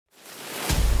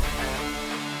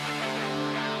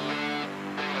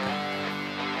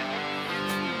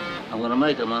going to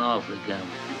make him an offer again.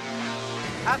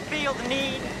 I feel the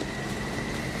need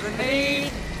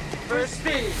for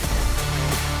speed.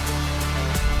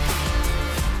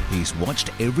 He's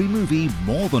watched every movie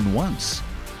more than once.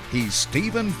 He's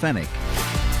Stephen Fennick.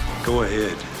 Go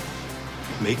ahead.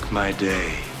 Make my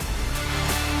day.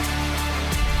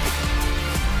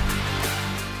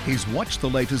 He's watched the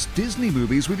latest Disney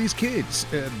movies with his kids,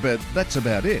 but that's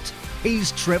about it.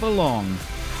 He's Trevor Long.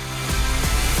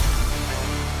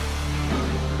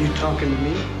 You talking to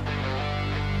me?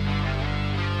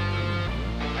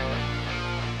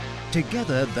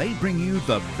 Together, they bring you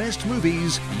the best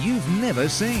movies you've never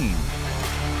seen.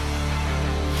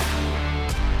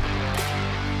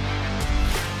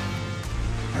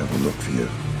 I will look for you.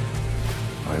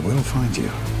 I will find you.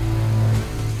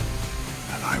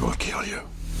 And I will kill you.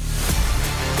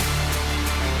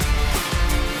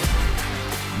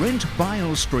 Rent, buy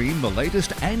or stream the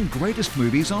latest and greatest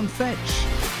movies on Fetch.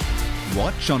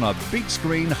 Watch on a big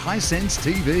screen Hisense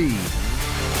TV.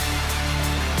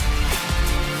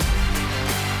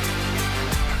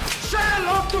 Say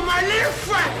hello to my little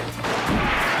friend.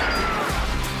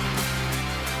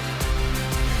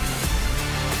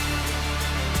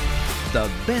 The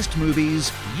best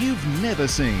movies you've never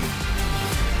seen.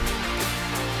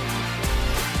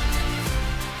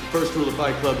 The first rule of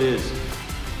Fight Club is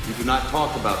you do not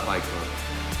talk about Fight Club.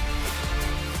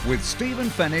 With Stephen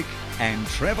Fennick and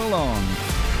Trevor Long.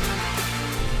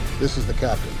 This is the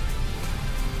captain.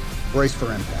 Brace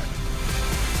for impact.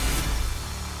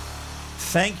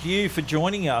 Thank you for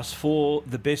joining us for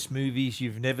the Best Movies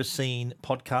You've Never Seen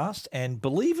podcast. And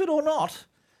believe it or not,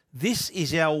 this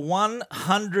is our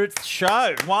 100th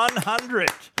show.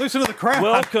 100. Listen to the crowd.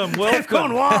 Welcome. They've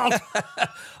gone wild.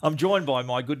 I'm joined by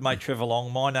my good mate Trevor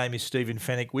Long. My name is Stephen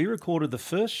Fennick. We recorded the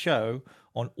first show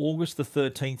on August the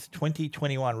 13th,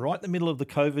 2021, right in the middle of the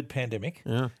COVID pandemic.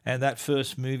 Yeah. And that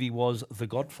first movie was The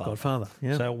Godfather.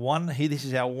 Yeah. So this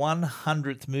is our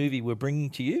 100th movie we're bringing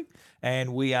to you.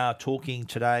 And we are talking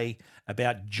today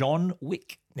about John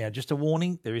Wick. Now, just a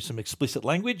warning, there is some explicit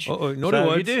language. Naughty so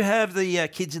words. if you do have the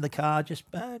kids in the car, just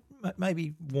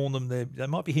maybe warn them. They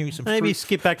might be hearing some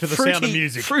Skip back to the sound of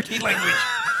music. Fruity language.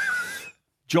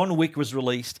 John Wick was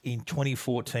released in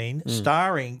 2014,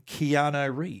 starring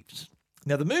Keanu Reeves.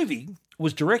 Now, the movie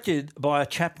was directed by a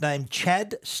chap named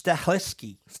Chat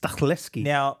Stahelski.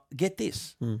 Now, get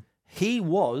this. He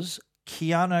was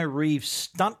Keanu Reeves'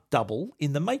 stunt double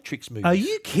in the Matrix movies. Are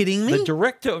you kidding me? The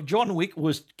director of John Wick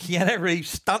was Keanu Reeves'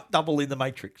 stunt double in the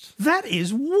Matrix. That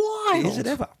is wild. Is it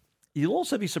ever? You'll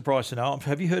also be surprised to know,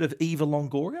 have you heard of Eva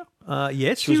Longoria?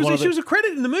 Yes, she was a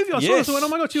credit in the movie. I saw this. I went, oh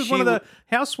my God, she was one of the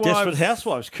housewives. Desperate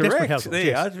Housewives, correct. Desperate Housewives, there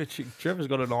yes. you are. Trevor's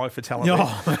got an eye for talent.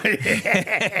 Oh,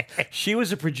 She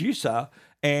was a producer,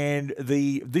 and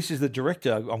this is the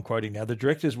director I'm quoting now. The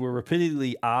directors were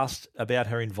repeatedly asked about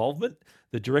her involvement.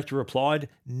 The director replied,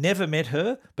 "Never met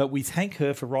her, but we thank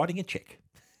her for writing a check."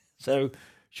 So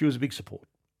she was a big support.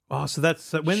 Oh, so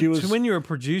that's when you're a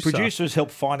producer. Producers help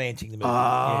financing the movie.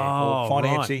 Or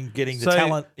financing, getting the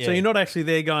talent. Yeah. So you're not actually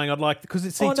there going, I'd like, because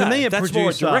it's, to me, a that's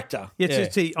producer. more a director.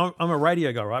 See, I'm a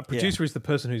radio guy, right? Producer is the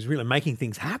person who's really making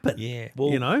things happen. Yeah.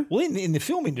 Well, Well, in the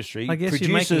film industry, I guess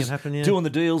you're making it happen, doing the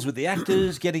deals with the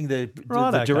actors, getting the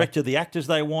director, the actors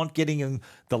they want, getting them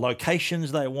the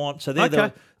locations they want. So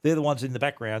they're the ones in the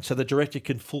background, so the director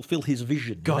can fulfill his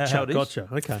vision. Gotcha.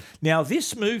 Okay. Now,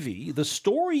 this movie, the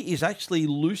story is actually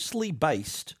loosely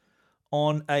based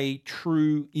on a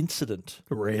true incident.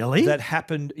 Really? That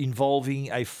happened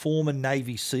involving a former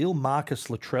Navy SEAL,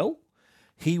 Marcus Luttrell.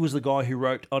 He was the guy who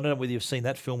wrote, I don't know whether you've seen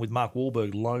that film with Mark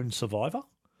Wahlberg, Lone Survivor.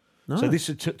 No. So this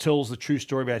tells the true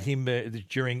story about him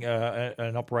during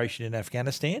an operation in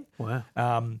Afghanistan. Wow.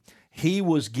 He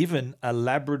was given a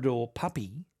Labrador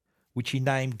puppy, which he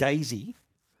named Daisy,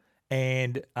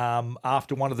 and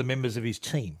after one of the members of his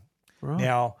team. Right.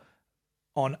 Now,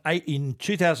 in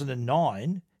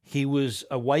 2009, he was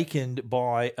awakened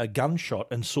by a gunshot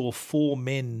and saw 4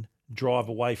 men drive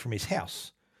away from his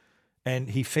house.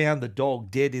 And he found the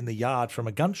dog dead in the yard from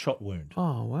a gunshot wound.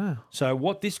 Oh, wow. So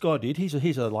what this guy did, he's a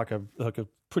Navy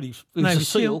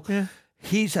SEAL. Yeah.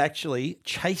 He's actually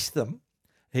chased them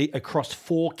across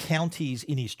 4 counties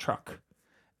in his truck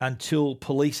until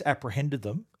police apprehended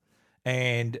them,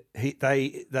 and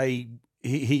they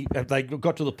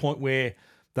got to the point where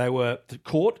they were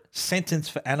caught,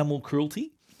 sentenced for animal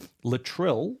cruelty.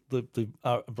 Luttrell, the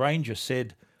ranger,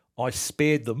 said, "I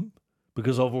spared them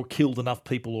because I've killed enough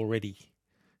people already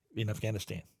in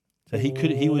Afghanistan." So he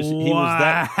was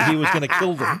going to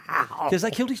kill them because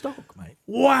they killed his dog, mate.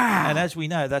 Wow! And as we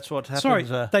know, that's what happens. Sorry,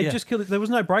 they just killed. There was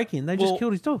no break-in. They just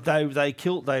killed his dog. They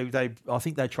killed. They. I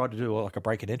think they tried to do like a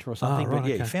break and enter or something. Right, but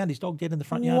yeah, okay. he found his dog dead in the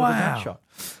front yard with a gunshot.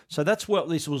 So that's what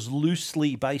this was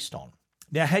loosely based on.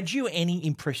 Now, had you any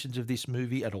impressions of this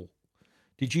movie at all?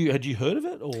 Had you heard of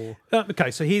it or?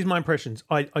 Okay, so here's my impressions.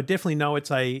 I definitely know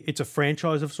it's a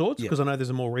franchise of sorts because I know there's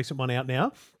a more recent one out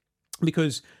now.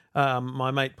 Because my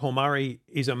mate Paul Murray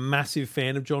is a massive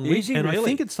fan of John Wick. Is he and really? I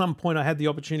think at some point I had the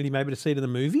opportunity maybe to see it in the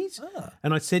movies.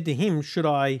 And I said to him, should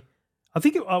I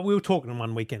think we were talking on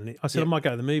one weekend. I said, I might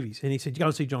go to the movies. And he said, you go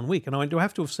and see John Wick. And I went, do I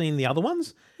have to have seen the other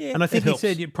ones? Yeah, and I think he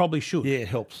said you probably should. Yeah, it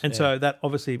helps. And so that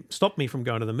obviously stopped me from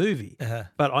going to the movie.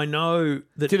 But I know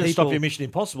that Didn't people... stop your Mission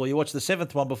Impossible. You watched the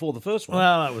 7th one before the first one.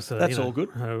 Well, that was that's all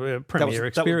good. Premiere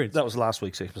experience. That was last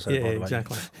week's episode. Yeah, by the way.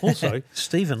 exactly. Also,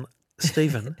 Stephen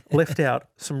left out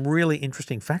some really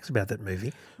interesting facts about that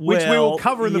movie, which we will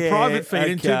cover in the private feed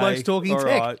in Two Blokes Talking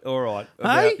Tech. All right.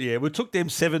 Hey? We took them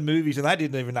 7 movies and they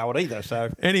didn't even know it either.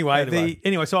 So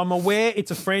anyway, so I'm aware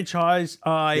it's a franchise.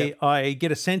 I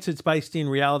get a sense it's based in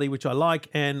reality, which I like,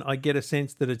 and I get a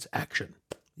sense that it's action.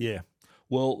 Yeah.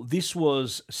 Well, this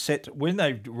was set when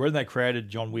they created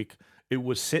John Wick. It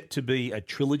was set to be a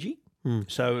trilogy.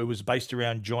 So it was based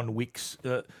around John Wick's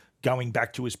going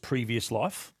back to his previous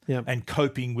life and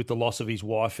coping with the loss of his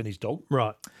wife and his dog.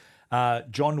 Right.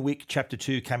 John Wick Chapter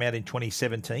 2 came out in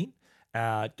 2017,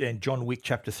 and John Wick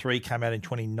Chapter 3 came out in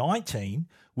 2019,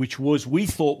 which we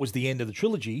thought was the end of the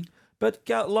trilogy. But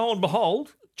lo and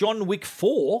behold, John Wick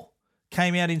 4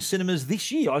 came out in cinemas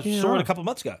this year. I saw it a couple of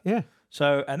months ago. Yeah.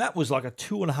 So, and that was like a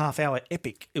 2.5-hour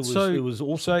epic. It was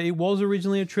awesome. So it was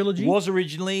originally a trilogy? It was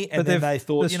originally, and then they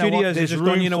thought, the studios have just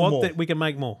gone, you know what, we can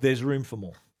make more. There's room for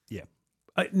more. Yeah.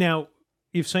 Now,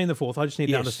 you've seen the 4th. I just need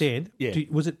to understand. Yeah.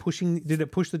 Did it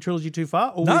push the trilogy too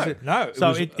far? Or No.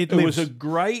 It was a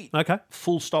great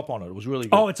full stop on it. It was really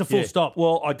good. Oh, it's a full stop.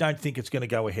 Well, I don't think it's going to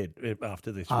go ahead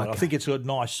after this one. I think it's a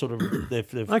nice sort of, they've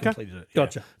completed it. Yeah.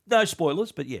 Gotcha. No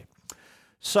spoilers, but yeah.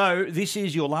 So this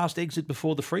is your last exit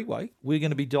before the freeway. We're going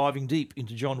to be diving deep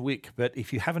into John Wick, but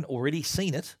if you haven't already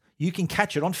seen it, you can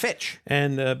catch it on Fetch.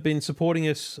 And been supporting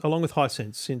us along with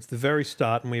Hisense since the very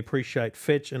start, and we appreciate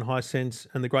Fetch and Hisense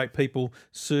and the great people,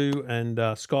 Sue and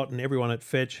Scott and everyone at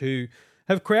Fetch who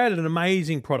have created an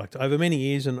amazing product over many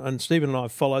years, and Stephen and I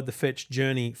have followed the Fetch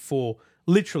journey for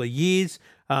literally years.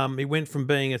 It went from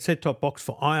being a set-top box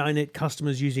for IINet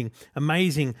customers using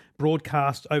amazing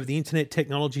broadcast over the internet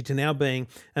technology to now being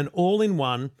an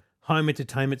all-in-one home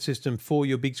entertainment system for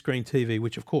your big screen TV,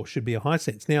 which of course should be a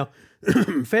Hisense. Now,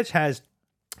 Fetch has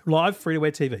live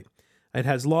free-to-air TV. It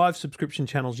has live subscription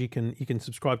channels you can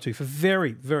subscribe to for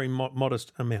very, very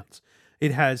modest amounts.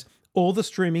 It has all the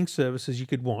streaming services you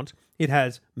could want. It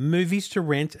has movies to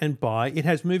rent and buy. It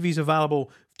has movies available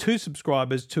to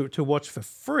subscribers to watch for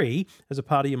free as a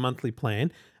part of your monthly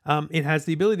plan. It has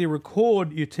the ability to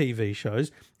record your TV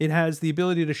shows. It has the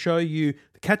ability to show you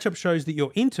the catch-up shows that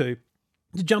you're into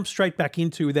to jump straight back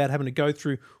into without having to go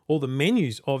through all the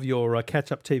menus of your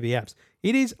catch-up TV apps.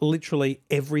 It is literally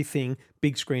everything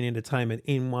big screen entertainment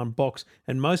in one box.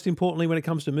 And most importantly, when it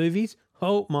comes to movies,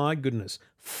 oh my goodness,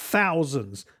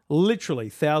 literally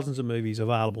thousands of movies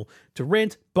available to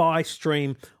rent, buy,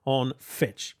 stream on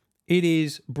Fetch. It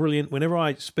is brilliant. Whenever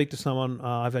I speak to someone,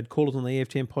 I've had callers on the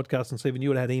EFTM podcast, and Stephen, you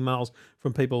would have had emails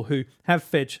from people who have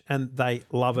Fetch and they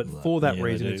love it. For that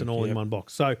reason, it's an all-in-one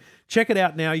box. So check it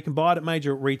out now. You can buy it at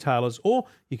major retailers, or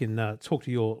you can talk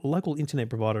to your local internet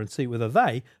provider and see whether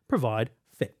they provide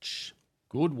Fetch.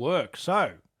 Good work.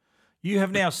 So you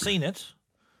have now seen it.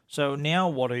 So now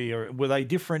were they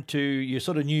different to, you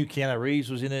sort of knew Keanu Reeves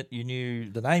was in it, you knew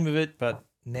the name of it, but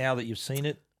now that you've seen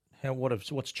it,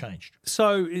 what's changed?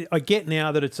 So I get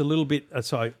now that it's a little bit,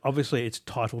 so obviously it's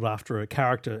titled after a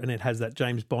character and it has that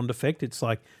James Bond effect. It's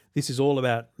like, this is all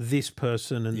about this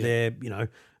person and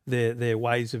their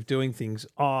ways of doing things.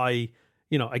 I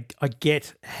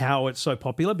get how it's so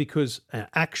popular because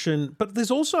action, but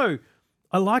there's also,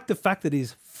 I like the fact that it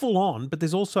is full on, but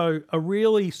there's also a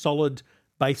really solid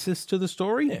basis to the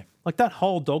story. Yeah. Like that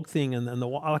whole dog thing and the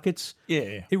like, it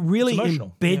really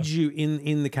embeds you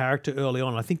in the character early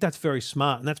on. I think that's very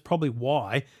smart, and that's probably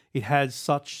why it has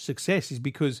such success, is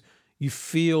because you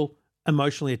feel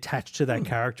emotionally attached to that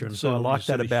character, and so I like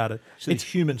that about it. It's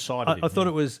human side of it. I thought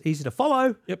it was easy to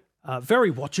follow. Yep.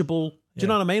 Very watchable. Do you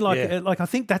know what I mean? Like I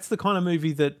think that's the kind of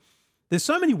movie that there's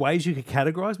so many ways you could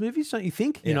categorize movies, don't you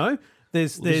think? You know,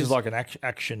 this is like an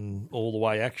action all the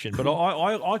way action, but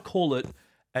I call it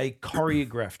a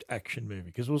choreographed action movie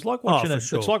because it was like watching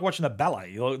it's like watching a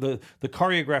ballet. Like the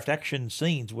choreographed action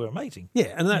scenes were amazing.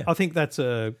 Yeah, and I think that's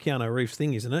a Keanu Reeves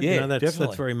thing, isn't it? Yeah, that's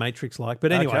definitely. very Matrix-like.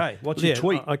 But anyway, Okay, what's your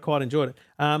tweet? I quite enjoyed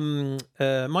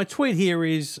it. My tweet here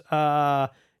is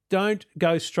don't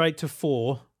go straight to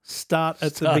 4. Start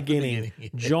at the beginning.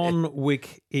 John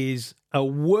Wick is a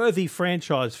worthy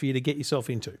franchise for you to get yourself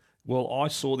into. Well, I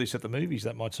saw this at the movies.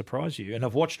 That might surprise you. And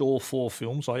I've watched all 4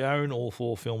 films. I own all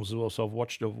 4 films as well. So I've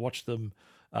watched them.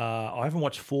 I haven't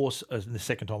watched 4 in the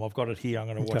second time. I've got it here. I'm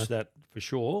going to watch that for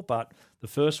sure. But the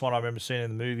first one I remember seeing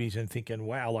in the movies and thinking,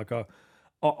 wow, like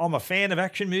I'm a fan of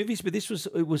action movies, but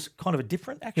it was kind of a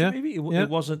different action movie. It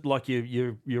wasn't like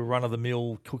your run of the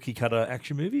mill cookie cutter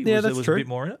action movie. There was true. a bit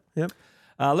more in it. Yep.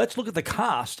 Let's look at the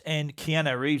cast. And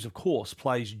Keanu Reeves, of course,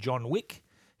 plays John Wick.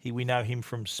 We know him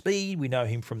from Speed. We know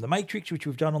him from The Matrix, which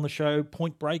we've done on the show,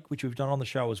 Point Break, which we've done on the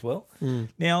show as well.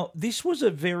 Now, this was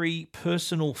a very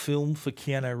personal film for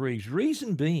Keanu Reeves.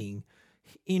 Reason being,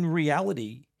 in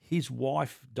reality, his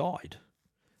wife died.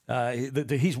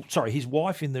 His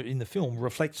wife in the film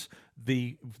reflects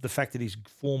the fact that his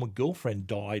former girlfriend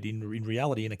died in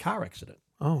reality in a car accident.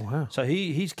 Oh, wow. So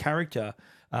his character...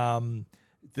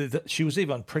 she was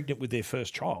even pregnant with their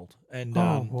first child, and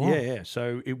wow.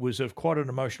 So it was quite an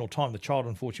emotional time. The child,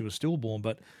 unfortunately, was stillborn,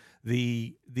 but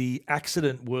the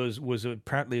accident was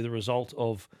apparently the result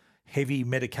of heavy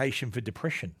medication for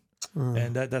depression,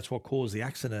 and that's what caused the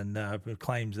accident.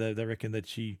 Claims they reckon that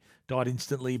she died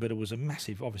instantly, but it was a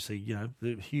massive, obviously,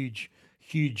 the huge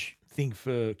thing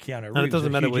for Keanu Reeves. And it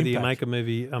doesn't matter whether impact. you make a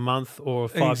movie a month or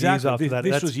 5 years after that.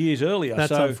 This was years earlier.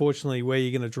 That's unfortunately where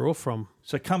you're going to draw from.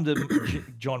 So come to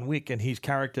John Wick and his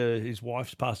character, his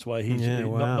wife's passed away. He's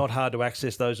not hard to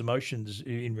access those emotions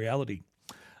in reality.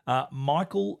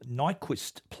 Michael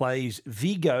Nyqvist plays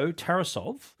Viggo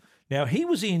Tarasov. Now, he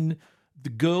was in The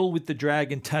Girl with the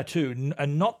Dragon Tattoo,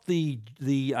 and not the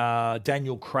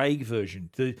Daniel Craig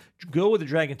version. The Girl with the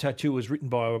Dragon Tattoo was written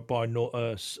by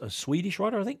a Swedish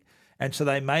writer, I think, and so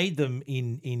they made them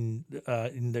in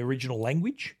the original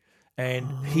language, and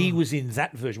he was in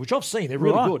that version, which I've seen. They're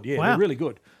really good. Yeah, they're really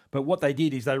good. But what they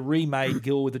did is they remade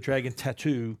Girl with the Dragon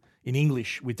Tattoo in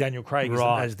English with Daniel Craig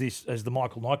as the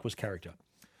Michael Nyqvist character.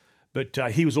 But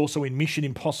he was also in Mission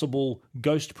Impossible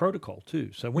Ghost Protocol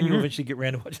too. So when you eventually get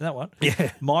around to watching that one,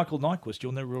 Michael Nyqvist,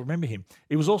 you'll never remember him.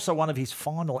 It was also one of his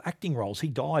final acting roles. He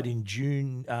died in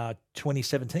June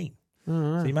 2017.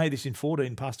 So he made this in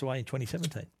 2014, passed away in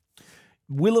 2017.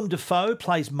 Willem Dafoe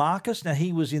plays Marcus. Now,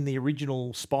 he was in the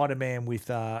original Spider-Man with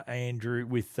not Andrew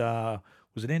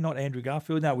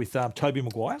Garfield? No, with Tobey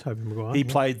Maguire. He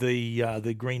played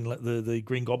the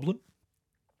Green Goblin.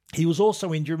 He was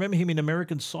also in, do you remember him in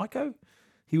American Psycho?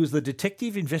 He was the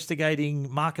detective investigating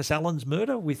Marcus Allen's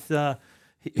murder with,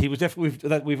 he was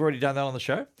definitely, we've already done that on the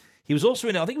show. He was also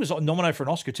in, I think he was nominated for an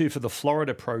Oscar too for the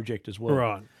Florida Project as well.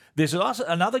 Right. There's also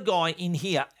another guy in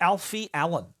here, Alfie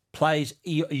Allen, plays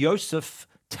Yosef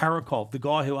Tarakov, the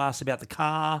guy who asked about the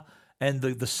car and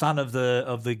the son of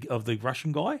the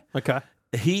Russian guy. Okay.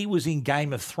 He was in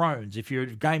Game of Thrones. If you're a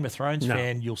Game of Thrones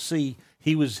fan, you'll see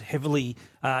he was heavily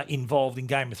involved in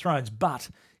Game of Thrones. But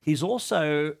he's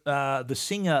also the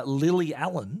singer Lily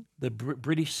Allen, the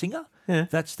British singer. Yeah.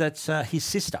 That's his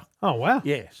sister. Oh, wow.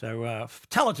 Yeah, so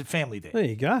talented family there. There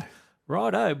you go.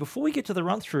 Righto. Before we get to the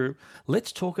run-through,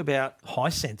 let's talk about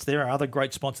Hisense. There are other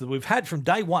great sponsors that we've had from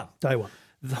day one.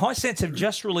 The Hisense have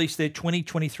just released their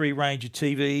 2023 range of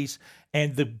TVs,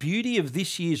 and the beauty of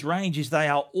this year's range is they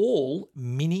are all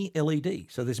mini LED.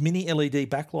 So there's mini LED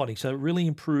backlighting, so it really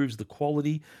improves the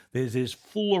quality. There's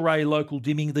full array local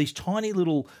dimming. These tiny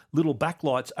little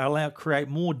backlights allow create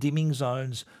more dimming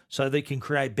zones so they can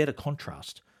create better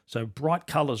contrast. So bright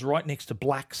colours right next to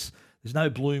blacks. There's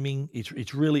no blooming.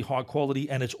 It's really high quality,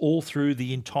 and it's all through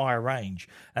the entire range.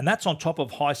 And that's on top of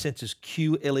Hisense's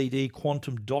QLED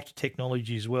quantum dot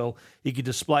technology as well. You can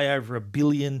display over 1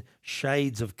 billion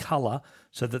shades of colour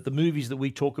so that the movies that we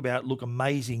talk about look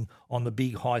amazing on the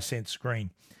big Hisense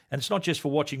screen. And it's not just for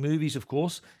watching movies, of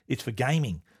course. It's for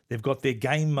gaming. They've got their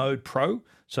Game Mode Pro,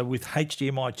 so with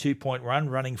HDMI 2.1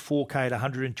 running 4K at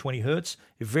 120 hertz,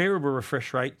 a variable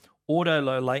refresh rate, auto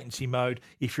low latency mode.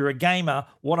 If you're a gamer,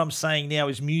 what I'm saying now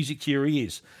is music to your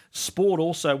ears. Sport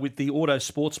also with the auto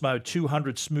sports mode,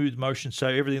 200 smooth motion, so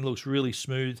everything looks really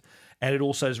smooth. And it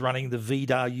also is running the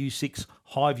VDAR U6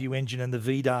 Highview engine and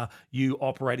the VDAR U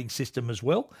operating system as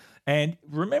well. And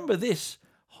remember this,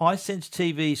 Hisense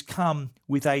TVs come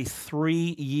with a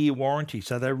 3-year warranty,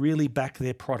 so they really back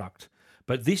their product.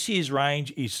 But this year's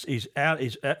range is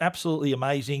absolutely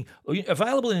amazing.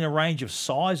 Available in a range of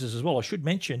sizes as well. I should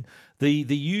mention The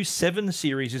U7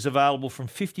 series is available from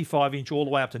 55-inch all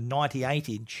the way up to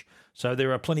 98-inch. So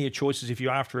there are plenty of choices if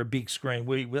you're after a big screen.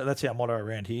 That's our motto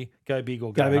around here: go big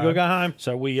or go home. Go big or go home.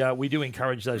 So we do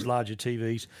encourage those larger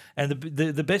TVs. And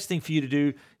the best thing for you to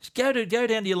do is go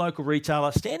down to your local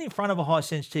retailer, stand in front of a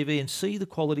Hisense TV, and see the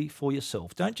quality for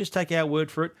yourself. Don't just take our word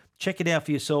for it. Check it out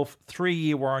for yourself.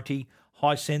 3-year warranty.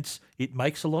 Hisense. It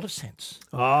makes a lot of sense.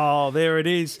 Oh, there it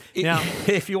is. Now,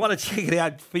 if you want to check it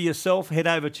out for yourself, head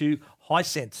over to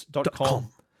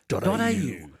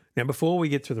hisense.com.au. Now, before we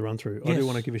get to the run-through, I do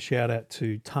want to give a shout-out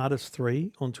to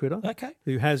TARDIS3 on Twitter,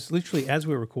 who has literally, as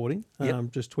we're recording,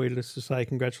 just tweeted us to say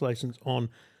congratulations on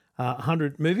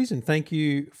 100 movies and thank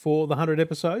you for the 100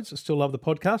 episodes. I still love the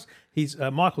podcast. He's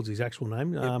Michael's his actual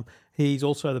name. He's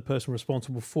also the person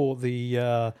responsible for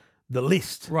the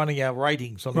list. Running our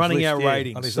ratings on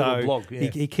his so blog. Yeah.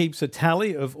 He keeps a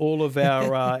tally of all of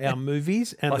our our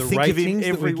movies and the ratings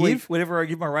that we give. Whenever I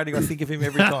give my rating, I think of him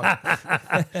every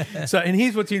time. So, and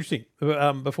here's what's interesting,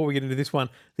 before we get into this one,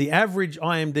 the average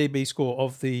IMDb score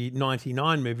of the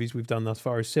 99 movies we've done thus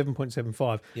far is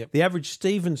 7.75. Yep. The average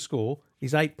Stephen score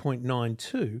is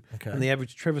 8.92, and the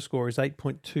average Trevor score is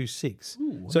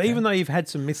 8.26. So even though you've had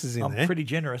some misses in there, I'm pretty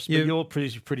generous, but you're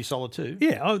pretty solid too.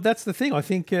 Yeah, that's the thing. I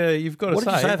think you've got to say. What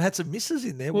did you say? I've had some misses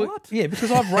in there. Well, what? Yeah,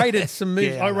 because I've rated some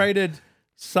movies. I rated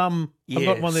some. I've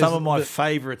got one some of my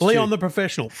favourites. Leon too. the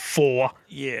Professional 4.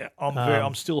 Yeah,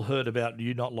 I'm still hurt about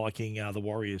you not liking the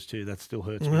Warriors too. That still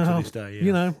hurts me to this day. Yeah.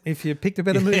 You know, if you picked a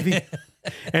better movie.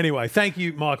 Anyway, thank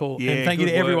you, Michael, and thank you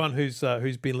to everyone who's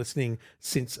been listening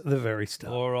since the very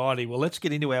start. All righty, well, let's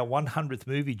get into our 100th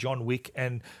movie, John Wick,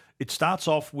 and it starts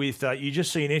off with you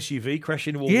just see an SUV crash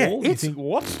into a wall. You think,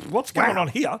 what's going on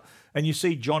here? And you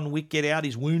see John Wick get out.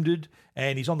 He's wounded,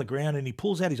 and he's on the ground, and he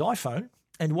pulls out his iPhone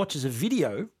and watches a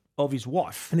video of his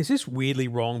wife. And is this weirdly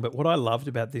wrong? But what I loved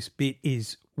about this bit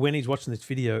is when he's watching this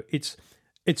video, it's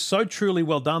so truly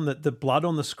well done that the blood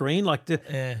on the screen, like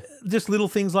just little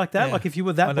things like that. Yeah. Like if you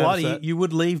were that bloody, you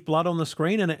would leave blood on the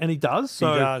screen, and he does.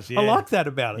 So he does, yeah. I like that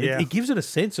about it. Yeah. It gives it a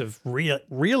sense of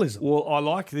realism. Well, I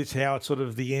like this how it's sort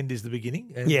of the end is the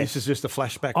beginning, and this is just a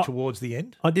flashback towards the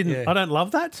end. I don't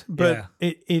love that, but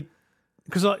it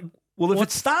because if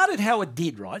it started how it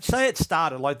did, right? Say it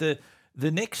started like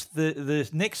the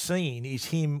next scene is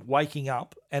him waking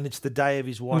up, and it's the day of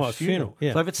his wife's funeral.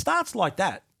 Yeah. So if it starts like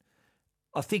that,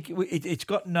 I think it's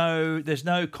got there's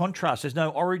no contrast. There's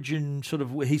no origin sort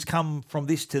of he's come from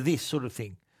this to this sort of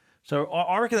thing. So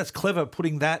I reckon that's clever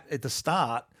putting that at the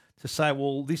start to say,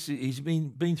 well, he's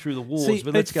been through the wars,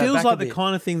 but let's go back a bit. It feels like the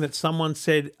kind of thing that someone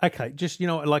said, okay, just,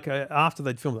 like after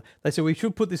they'd filmed it, they said we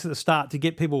should put this at the start to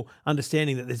get people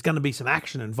understanding that there's going to be some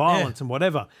action and violence and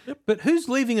whatever. Yep. But who's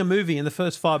leaving a movie in the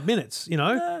first 5 minutes,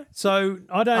 So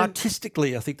I don't...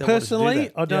 Artistically, I think they personally, wanted to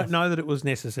do that. I don't know that it was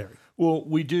necessary. Well,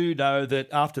 we do know that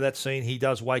after that scene, he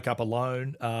does wake up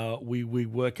alone. We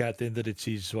work out then that it's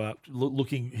his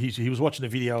he was watching a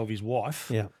video of his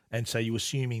wife. Yeah. And so you're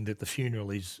assuming that the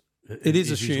funeral is... It is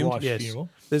assumed, his wife's yes. funeral.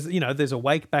 There's a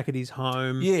wake back at his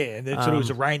home. Yeah, and so it was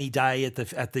a rainy day at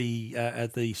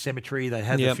the cemetery. They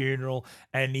had the funeral,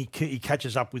 and he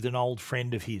catches up with an old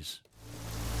friend of his.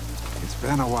 It's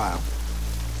been a while.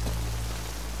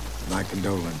 My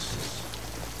condolences.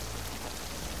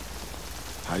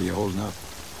 How you holding up?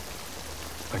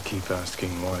 I keep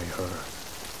asking why her.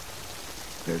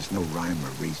 There's no rhyme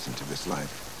or reason to this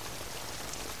life.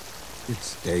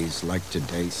 It's days like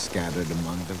today scattered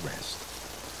among the rest.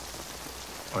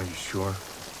 Are you sure?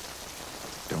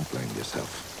 Don't blame yourself.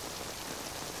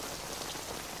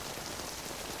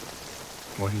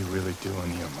 What are you really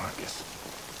doing here, Marcus?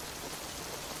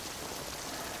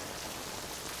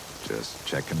 Just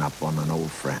checking up on an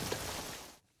old friend.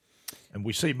 And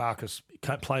we see Marcus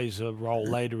plays a role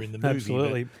later in the movie.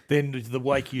 Absolutely. But then the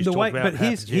wake you talk about. But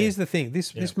here's the thing.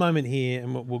 This moment here,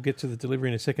 and we'll get to the delivery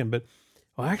in a second, but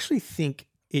I actually think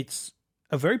it's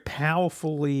a very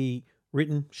powerfully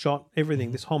written, shot,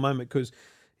 everything, this whole moment, because,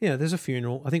 there's a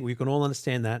funeral. I think we can all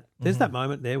understand that. There's that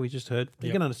moment there we just heard.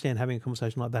 You can understand having a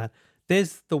conversation like that.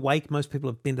 There's the wake. Most people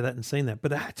have been to that and seen that.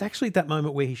 But it's actually that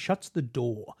moment where he shuts the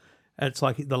door, and it's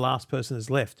like the last person is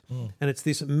left. And it's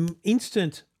this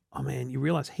instant, oh, man, you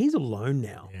realise he's alone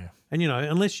now. Yeah. And,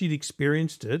 unless you'd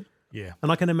experienced it, yeah.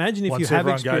 And I can imagine if Once you have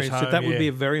everyone experienced goes it, home, that would be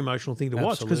a very emotional thing to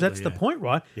watch, because that's the point,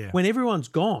 right? Yeah. When everyone's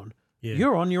gone,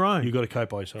 you're on your own. You've got to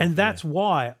cope by yourself. And that's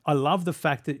why I love the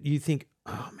fact that you think,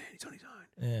 oh, man, he's on his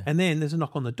own. Yeah. And then there's a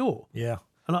knock on the door. Yeah.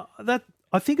 And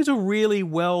I think is a really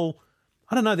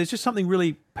I don't know, there's just something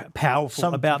really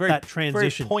powerful about that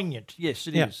transition. Very poignant. Yes,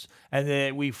 it is.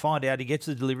 And we find out he gets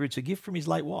the delivery. It's a gift from his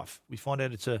late wife. We find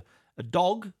out it's a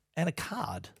dog and a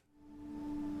card.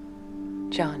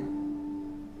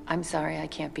 John, I'm sorry I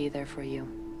can't be there for you.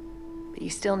 But you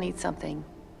still need something,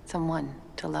 someone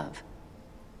to love.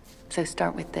 So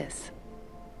start with this,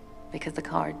 because the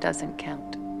card doesn't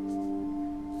count.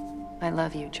 I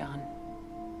love you, John.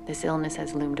 This illness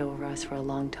has loomed over us for a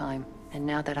long time, and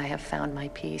now that I have found my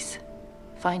peace,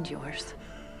 find yours.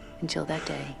 Until that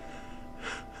day,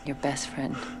 your best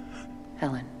friend,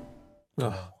 Helen.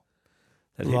 Oh.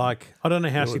 Like, I don't know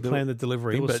how she planned the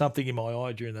delivery. There was but something in my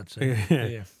eye during that scene.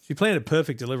 Yeah. She planned a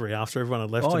perfect delivery after everyone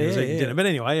had left and was eating dinner. But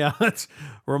anyway, that's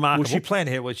remarkable. Well, she planned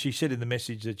how she said in the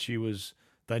message that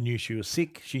they knew she was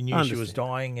sick. She knew she was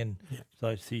dying, and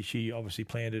so she obviously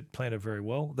planned it very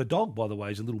well. The dog, by the way,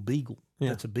 is a little beagle. Yeah.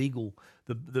 That's a beagle.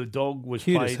 The dog was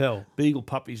cute played, as hell. Beagle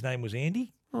pup. His name was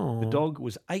Andy. Aww. The dog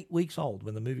was 8 weeks old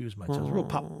when the movie was made. So it was a real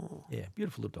pup. Yeah,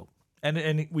 beautiful little dog.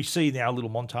 And we see now a little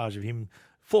montage of him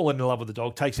falling in love with the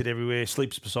dog, takes it everywhere,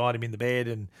 sleeps beside him in the bed,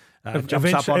 and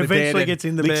jumps up on the bed eventually and gets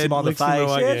in the licks bed, him on the licks him face.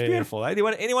 away. Yeah, it's beautiful.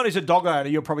 Anyone who's a dog owner,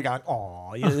 you're probably going,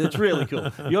 oh, yeah, it's really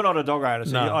cool. You're not a dog owner,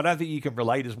 so I don't think you can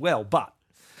relate as well. But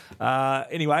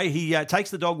anyway, he takes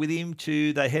the dog with him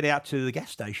they head out to the gas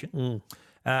station.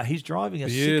 He's driving a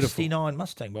 69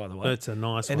 Mustang, by the way. That's a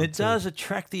nice one. And it does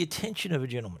attract the attention of a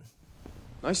gentleman.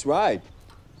 Nice ride.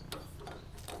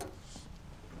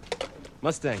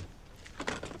 Mustang.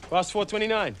 Boss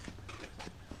 429.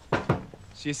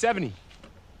 See a 70.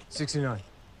 69.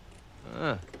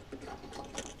 Ah.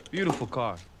 Beautiful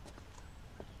car.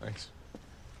 Thanks.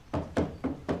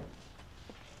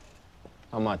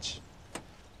 How much?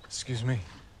 Excuse me.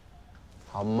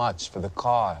 How much for the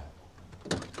car?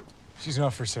 She's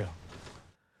not for sale.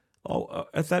 Oh,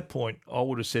 at that point, I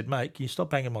would have said, mate, can you stop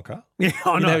banging my car? Yeah, I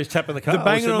know. You know he's tapping the car. The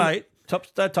banging I said, on- mate,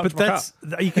 don't touch my car.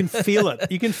 You can feel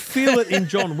it. You can feel it in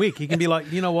John Wick. You can be like,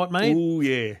 you know what, mate? Oh,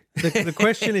 yeah. The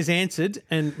question is answered,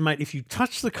 and mate, if you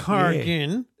touch the car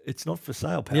again, it's not for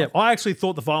sale, pal. yeah. I actually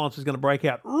thought the violence was going to break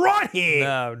out right here.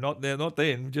 No, not there, not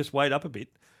then. Just wait up a bit.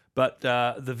 But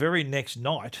the very next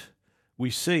night,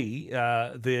 we see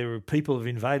there are people have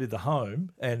invaded the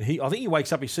home, and I think he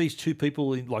wakes up. He sees two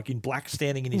people in black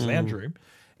standing in his lounge room,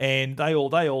 and they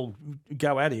all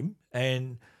go at him.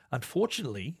 And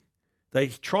unfortunately, they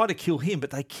try to kill him, but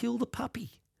they kill the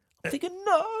puppy. I'm thinking,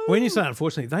 no. When you say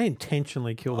unfortunately, they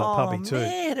intentionally killed that puppy too. Oh,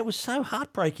 man, it was so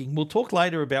heartbreaking. We'll talk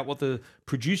later about what the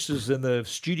producers and the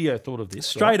studio thought of this.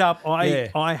 Straight right? up,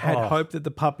 I had hoped that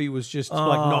the puppy was just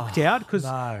knocked out because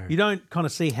you don't kind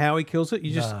of see how he kills it.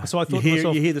 You just so I thought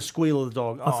you hear the squeal of the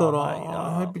dog. I thought,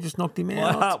 I hope he just knocked him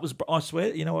out. My heart was. I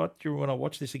swear, you know what? When I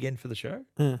watched this again for the show,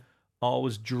 I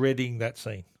was dreading that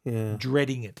scene. Yeah,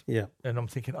 dreading it. Yeah, and I'm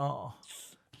thinking,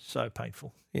 so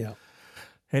painful. Yeah.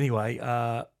 Anyway,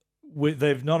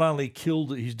 they've not only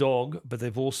killed his dog, but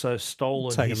they've also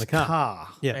stolen his car.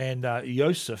 Yeah. And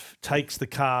Yosef takes the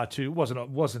car to. It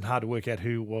wasn't hard to work out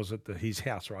who was at his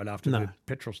house right after the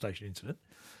petrol station incident.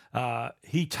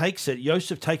 He takes it.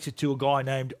 Yosef takes it to a guy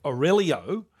named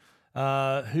Aurelio,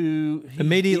 who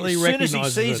immediately recognizes as soon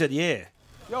as he sees it. Yeah.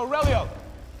 Yo, Aurelio.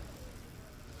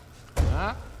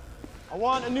 Huh? I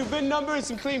want a new VIN number and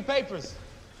some clean papers.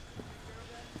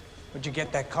 Where'd you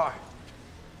get that car?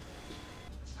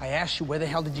 I asked you, where the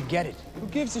hell did you get it? Who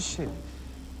gives a shit? All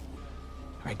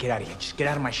right, get out of here. Just get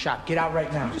out of my shop. Get out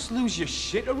right now. You just lose your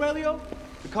shit, Aurelio?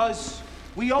 Because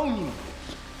we own you.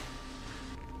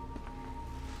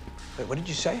 Wait, what did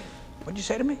you say? What did you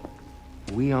say to me?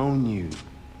 We own you.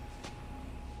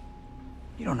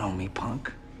 You don't know me,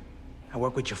 punk. I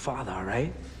work with your father, all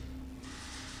right?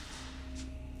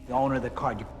 The owner of the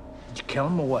car. Did you kill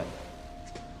him or what?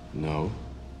 No.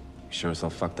 He sure as hell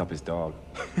fucked up his dog.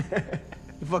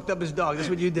 You fucked up his dog. That's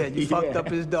what you did. You fucked up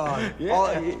his dog.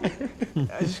 Yeah.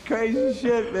 That's crazy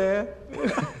shit, man.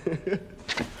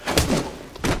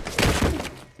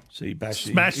 So he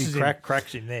smashes him.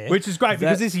 cracks him there, which is great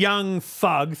because this young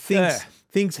thug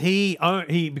thinks he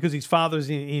because his father's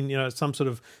in some sort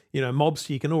of mobster.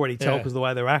 You can already tell because the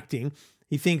way they're acting.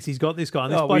 He thinks he's got this guy.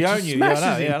 And this bloke we own just you.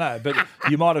 smashes him. I know. But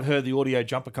you might have heard the audio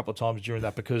jump a couple of times during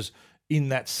that because in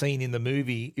that scene in the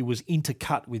movie, it was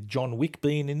intercut with John Wick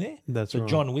being in there. That's so right.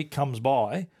 John Wick comes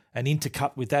by, and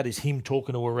intercut with that is him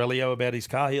talking to Aurelio about his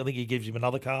car. I think he gives him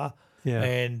another car. Yeah.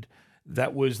 And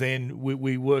that was then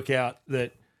we work out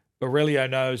that Aurelio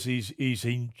knows he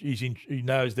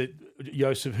knows that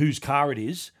Yosef whose car it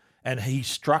is, and he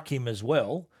struck him as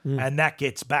well, and that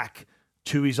gets back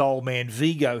to his old man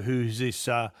Vigo, who's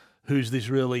this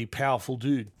really powerful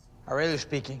dude. Aurelio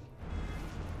speaking.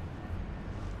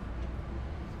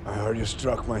 I heard you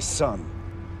struck my son.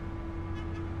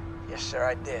 Yes, sir,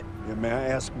 I did. Yeah, may I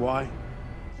ask why?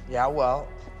 Yeah, well,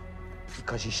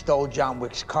 because he stole John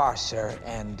Wick's car, sir,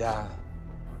 and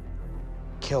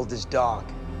killed his dog.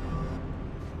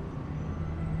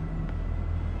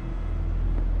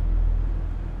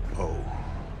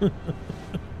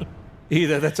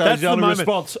 Either that's That's the the only moment.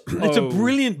 response. It's a Oh.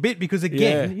 brilliant bit because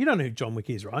again, Yeah. you don't know who John Wick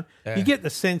is, right? Yeah. You get the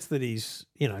sense that he's,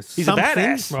 He's something, a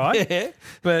badass, right?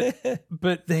 Yeah.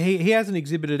 But he hasn't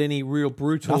exhibited any real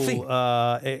brutal, Nothing.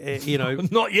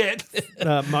 not yet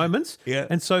moments. Yeah.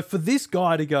 And so for this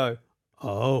guy to go,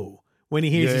 oh, when he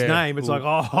hears his Yeah. name, it's Ooh. like,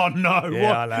 oh no,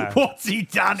 Yeah, I know. what's he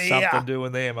done here? Something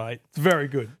doing there, mate. It's very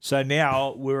good. So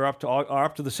now we're up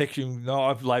to the section. No,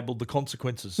 I've labelled the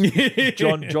consequences.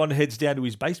 John heads down to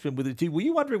his basement with it. Were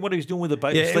you wondering what he was doing with the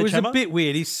Yeah, it was a sledgehammer? bit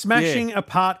weird. He's smashing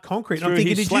apart concrete. And I'm Through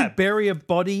thinking, his did you slab. bury a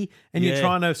body and you're Yeah.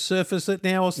 trying to surface it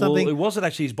now or something? Well, it wasn't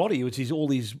actually his body. It was all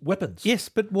his weapons. Yes,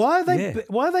 but why are they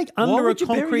under a would you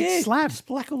bury- concrete yeah, slab? Just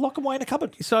lock them away in a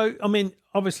cupboard. So, I mean,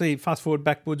 obviously, fast forward,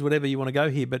 backwards, whatever you want to go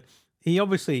here, but he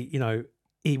obviously,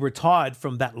 he retired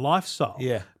from that lifestyle.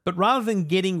 Yeah. But rather than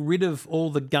getting rid of all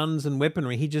the guns and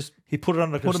weaponry, he put it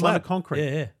under put them slab. under concrete.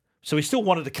 Yeah. So he still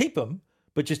wanted to keep them,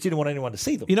 but just didn't want anyone to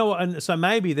see them. You know what? And so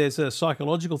maybe there's a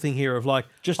psychological thing here of like,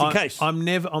 Just in case. I'm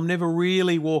never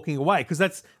really walking away because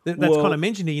that's Well- kind of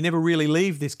mentioned here. You never really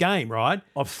leave this game, right?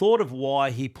 I've thought of why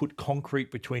he put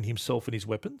concrete between himself and his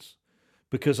weapons,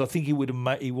 because I think he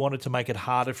wanted to make it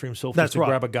harder for himself That's to right.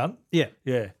 grab a gun. Yeah.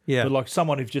 Yeah. Yeah. But like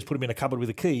someone who's just put him in a cupboard with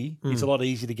a key, it's a lot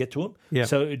easier to get to him. Yeah.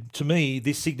 So to me,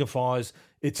 this signifies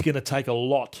it's going to take a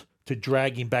lot to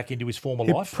drag him back into his former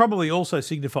It life. probably also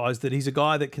signifies that he's a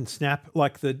guy that can snap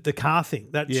like the car thing.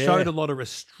 That Yeah. showed a lot of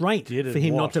restraint Did it for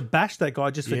him what? not to bash that guy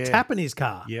just for Yeah. tapping his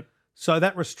car. Yep. So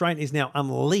that restraint is now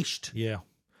unleashed. Yeah.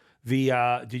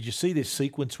 Did you see this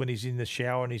sequence when he's in the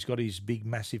shower and he's got his big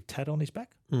massive tat on his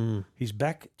back? Mm. His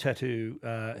back tattoo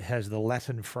has the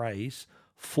Latin phrase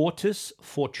 "Fortis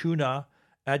Fortuna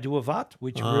Adiuvat,"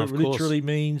 which Of course. literally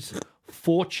means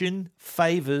 "Fortune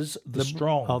favors the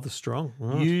strong." Oh, the strong.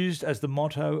 Right. Used as the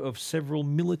motto of several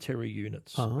military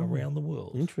units around the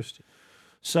world. Interesting.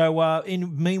 So,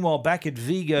 meanwhile, back at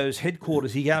Vigo's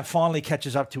headquarters, he finally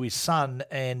catches up to his son,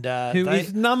 and Who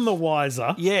is none the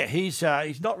wiser. Yeah, he's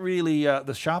not really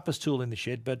the sharpest tool in the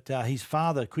shed, but his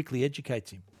father quickly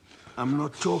educates him. I'm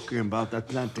not talking about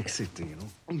Atlantic City,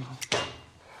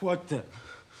 What the?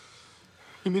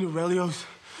 You mean Aurelio's?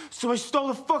 So I stole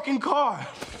the fucking car.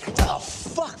 Oh,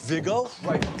 fuck, Vigo.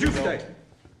 Right, you stay.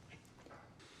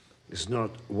 It's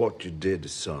not what you did,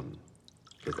 son,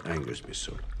 that angers me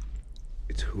so.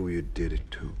 It's who you did it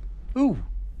to. Who?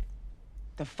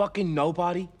 The fucking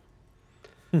nobody?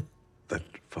 That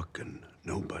fucking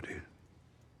nobody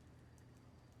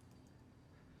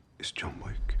is John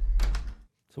Wick.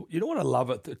 So you know what I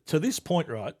love? To this point,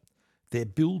 right? They're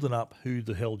building up who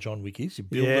the hell John Wick is. You're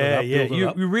building it up, building it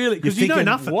up. You really, because You're you know thinking,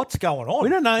 nothing. What's going on? We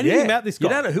don't know anything about this guy.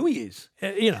 You don't know who he is.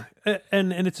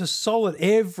 And it's a solid.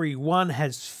 Everyone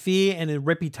has fear and a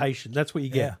reputation. That's what you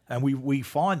get. Yeah, and we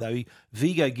find though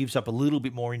Vigo gives up a little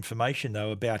bit more information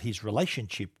though about his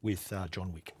relationship with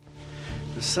John Wick.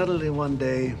 Suddenly one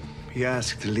day, he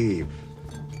asked to leave.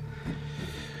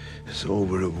 It's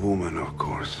over a woman, of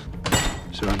course.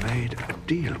 So I made a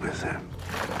deal with him.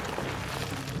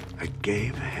 I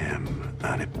gave him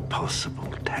an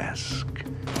impossible task.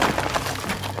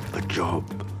 A job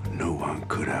no one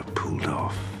could have pulled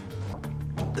off.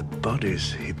 The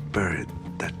bodies he buried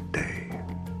that day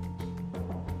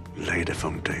laid the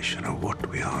foundation of what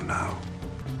we are now.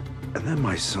 And then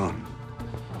my son,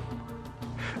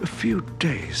 a few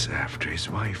days after his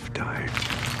wife died,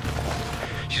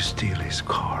 you steal his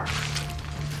car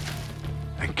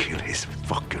and kill his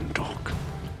fucking dog.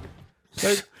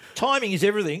 So timing is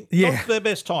everything. Yeah. Not the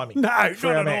best timing. No, for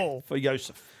not our at man, all. for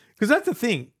Joseph. Because that's the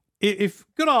thing. If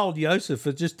good old Joseph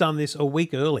had just done this a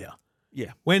week earlier,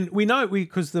 Yeah. when we know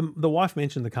because the wife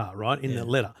mentioned the car right in the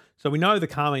letter, so we know the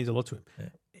car means a lot to him.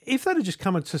 If they'd have just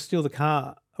come to steal the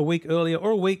car a week earlier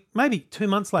or a week, maybe 2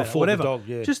 months later, Before whatever, the dog,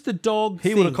 yeah. just the dog,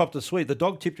 He would have copped a sweet. The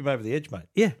dog tipped him over the edge, mate.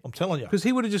 Yeah, I'm telling you. because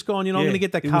he would have just gone. You know, I'm Yeah. going to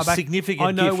get that It car was back. significant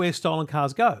I know gift. where stolen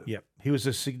cars go. Yep.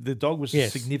 The dog was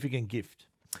Yes. a significant gift.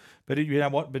 But you know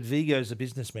what? But Vigo's a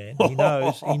businessman. He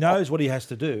knows what he has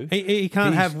to do. He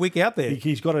can't have Wick out there.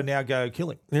 He's got to now go kill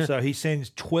him. Yeah. So he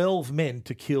sends 12 men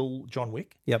to kill John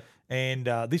Wick. Yep. And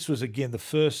this was, again, the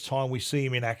first time we see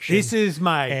him in action. This is,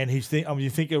 mate. And you're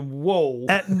thinking, whoa.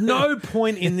 At no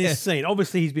point in this scene,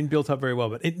 obviously he's been built up very well,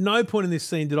 but at no point in this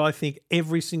scene did I think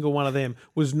every single one of them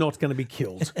was not going to be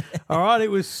killed. All right? It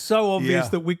was so obvious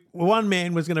Yeah. that one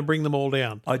man was going to bring them all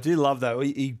down. I do love, though,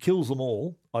 he kills them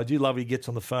all. I do love he gets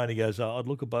on the phone. He goes, I'd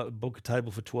book a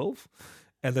table for 12.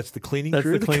 And that's the cleaning That's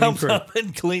crew the that cleaning comes crew. up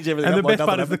and cleans everything And up. the best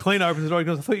part is the cleaner opens the door and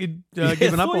goes, I thought you'd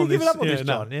given up on this. Given up on this, no.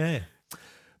 John. Yeah.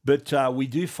 But we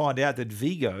do find out that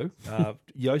Vigo,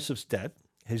 Yosef's dad,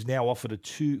 has now offered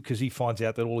because he finds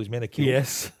out that all his men are killed.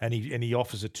 Yes. And he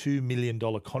offers a $2 million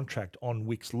contract on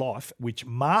Wick's life, which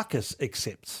Marcus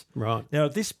accepts. Right. Now,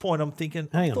 at this point, I'm thinking,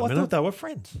 Hang on a I minute. thought they were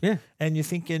friends. Yeah. And you're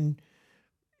thinking,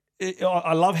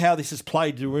 I love how this is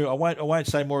played. I won't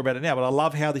say more about it now, but I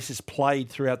love how this is played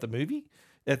throughout the movie.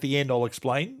 At the end, I'll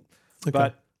explain. Okay.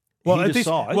 But Well, he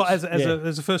decides.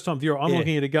 as a first-time viewer, I'm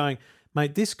looking at it going,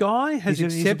 mate, this guy has He's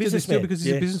a accepted this deal businessman. because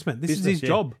he's a businessman. This is his yeah.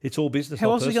 job. It's all business. How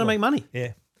not else is he going to personal. make money?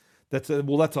 Yeah,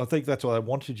 I think that's what I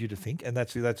wanted you to think, and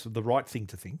that's the right thing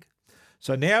to think.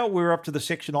 So now we're up to the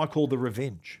section I call the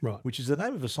revenge, Right. which is the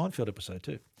name of a Seinfeld episode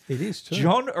too. It is too.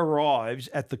 John arrives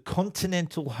at the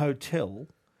Continental Hotel,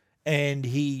 and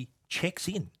he checks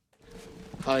in.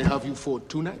 I have you for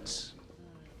 2 nights?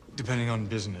 Depending on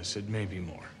business, it may be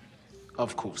more.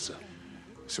 Of course, sir.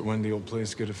 So when the old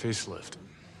place get a facelift?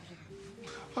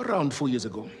 Around 4 years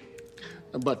ago.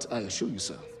 But I assure you,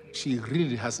 sir, she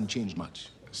really hasn't changed much.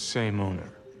 Same owner.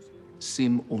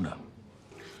 Same owner.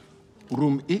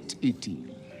 Room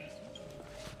 818.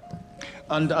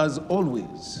 And as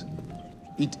always,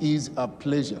 it is a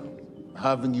pleasure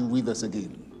having you with us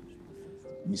again,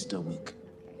 Mr. Wick.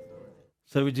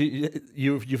 So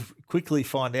you quickly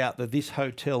find out that this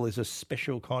hotel is a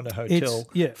special kind of hotel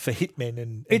for hitmen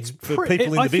and for people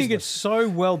in the I business. think it's so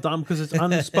well done because it's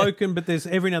unspoken, but there's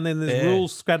every now and then there's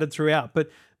rules scattered throughout.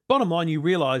 But bottom line, you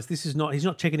realise he's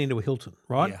not checking into a Hilton,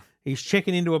 right? Yeah. He's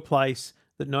checking into a place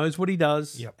that knows what he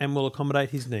does and will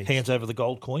accommodate his needs. Hands over the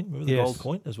gold coin. Remember the gold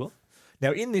coin as well?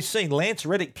 Now, in this scene, Lance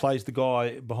Reddick plays the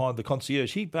guy behind the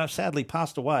concierge. He sadly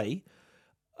passed away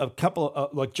a couple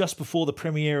of, just before the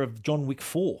premiere of John Wick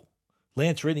 4.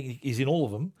 Lance Reddick is in all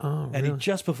of them. Oh, and really?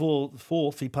 just before the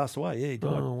 4th, he passed away. Yeah, he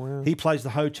died. Oh, wow. He plays the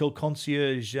hotel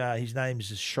concierge. His name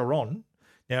is Charon.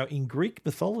 Now, in Greek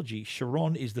mythology,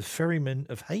 Charon is the ferryman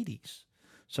of Hades.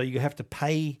 So you have to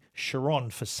pay Charon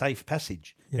for safe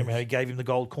passage. Remember how he gave him the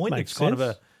gold coin? Makes It's kind of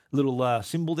sense. a little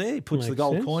symbol there. He puts the Makes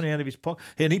gold sense. coin out of his pocket.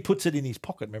 And he puts it in his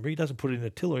pocket, remember? He doesn't put it in a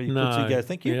tiller. He No. puts it, he goes,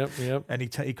 thank you. Yep. And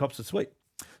he cops the sweet.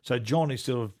 So John is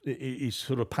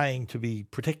sort of paying to be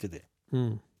protected there.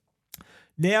 Hmm.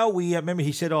 Now we remember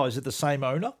he said, is it the same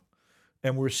owner?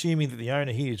 And we're assuming that the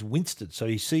owner here is Winston. So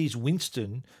he sees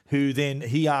Winston, who then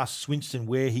he asks Winston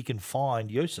where he can find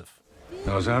Yosef.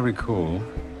 Now, as I recall,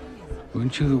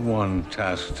 weren't you the one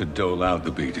tasked to dole out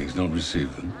the beatings, not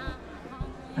receive them?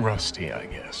 Rusty, I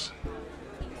guess.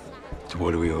 To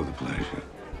what do we owe the pleasure?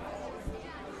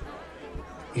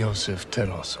 Yosef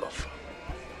Terosov.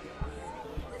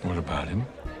 What about him?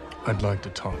 I'd like to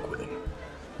talk with him.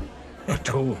 A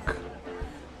talk,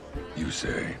 you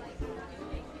say?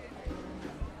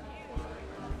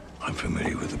 I'm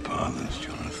familiar with the parlance,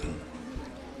 Jonathan.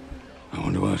 I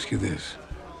want to ask you this.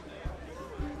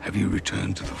 Have you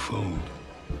returned to the fold?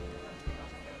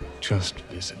 Just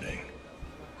visiting.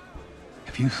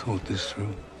 Have you thought this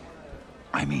through?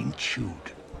 I mean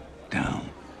chewed down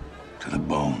to the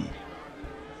bone.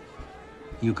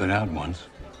 You got out once.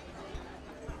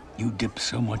 You dipped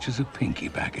so much as a pinky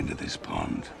back into this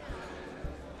pond.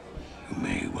 You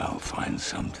may well find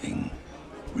something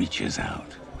reaches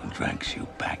out and drags you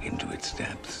back into its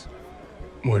depths.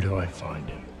 Where do I find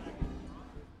him?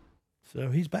 So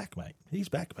he's back, mate. He's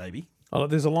back, baby. Oh,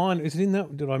 there's a line. Is it in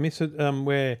that? Did I miss it?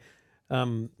 Where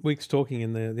Wick's talking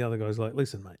and the other guy's like,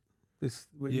 "Listen, mate,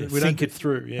 we think don't it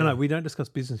through." Yeah. No, we don't discuss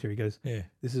business here. He goes, Yeah.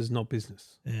 This is not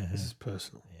business. Yeah, This yeah. is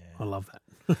personal. I love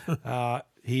that.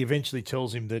 He eventually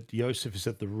tells him that Yosef is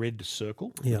at the Red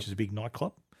Circle, Yep. which is a big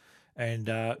nightclub. And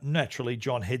naturally,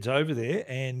 John heads over there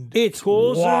and It's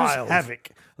causes wild.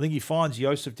 havoc. I think he finds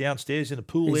Yosef downstairs in a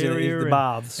pool He's in area the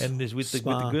baths. and is with the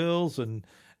Spa. girls. And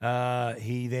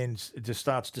he then just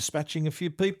starts dispatching a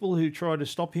few people who try to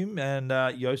stop him. And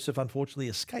Yosef, unfortunately,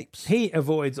 escapes. He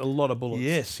avoids a lot of bullets.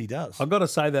 Yes, he does. I've got to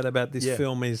say that about this Yeah.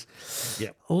 film is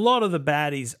Yep. a lot of the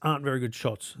baddies aren't very good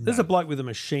shots. There's a bloke with a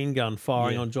machine gun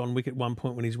firing Yeah. on John Wick at one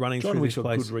point when he's running John through Wick's this got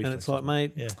good place. And reflexes, it's like,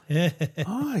 mate, Yeah.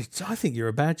 I think you're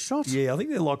a bad shot. Yeah, I think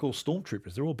they're like all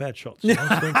stormtroopers. They're all bad shots. You know,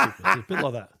 stormtroopers. It's a bit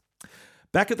like that.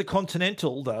 Back at the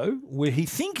Continental, though, where he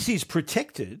thinks he's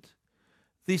protected,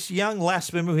 this young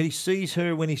lass, remember, he sees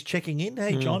her when he's checking in.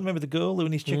 Hey, John, remember the girl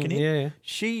when he's checking in? yeah.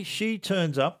 She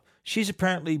turns up. She's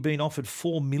apparently been offered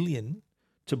 $4 million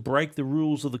to break the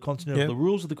rules of the Continental. Yep. The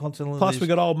rules of the Continental. Plus, is- we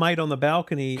got old mate on the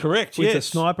balcony. Correct, With yes. a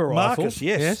sniper rifle. Marcus,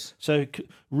 yes. So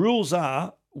rules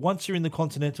are, once you're in the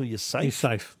Continental, you're safe. You're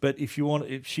safe. But if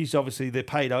she's obviously, they're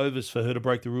paid overs for her to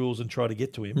break the rules and try to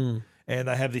get to him. Hmm. And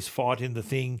they have this fight in the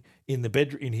thing in the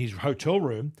bedroom, in his hotel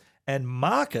room. And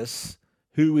Marcus,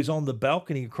 who is on the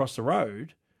balcony across the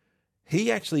road,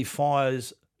 he actually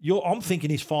fires I'm thinking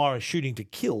he's firing, shooting to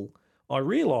kill. I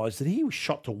realised that he was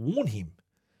shot to warn him.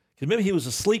 Because remember, he was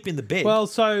asleep in the bed. Well,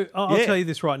 so I'll tell you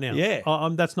this right now. Yeah.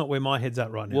 That's not where my head's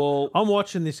at right now. Well, I'm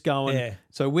watching this going. Yeah.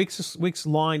 So Wick's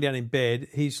lying down in bed.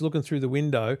 He's looking through the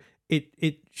window.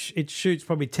 It shoots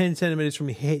probably 10 centimetres from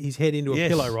his head into a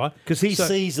pillow, right? Because he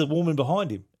sees the woman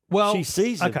behind him. Well, she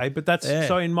sees him. Okay, but that's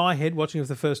so in my head, watching it for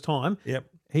the first time. Yep.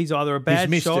 He's either a bad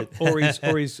missed shot it.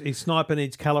 or his sniper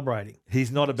needs calibrating.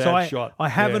 He's not a bad shot. I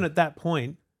haven't at that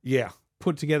point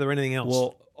put together anything else.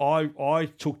 Well, I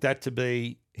took that to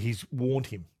be he's warned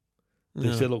him. They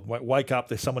Yeah. said, look, wake up,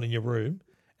 there's someone in your room.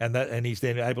 And he's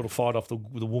then able to fight off the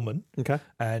woman. Okay.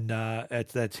 And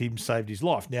that's him saved his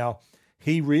life. Now,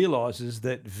 he realises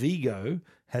that Vigo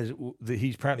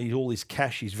he's apparently all his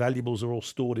cash, his valuables are all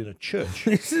stored in a church.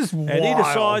 This is wild. And he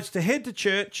decides to head to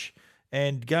church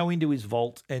and go into his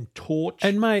vault and torch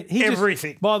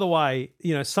everything. By the way,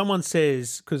 someone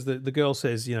says, because the girl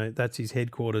says, that's his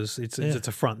headquarters. It's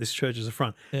a front. This church is a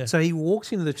front. Yeah. So he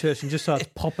walks into the church and just starts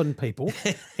popping people,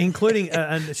 including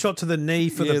a shot to the knee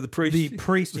for the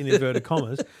priest in inverted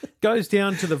commas. Goes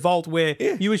down to the vault where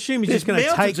you assume he's just going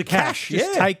to take cash.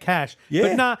 Just take cash. Yeah.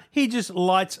 But nah, he just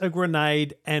lights a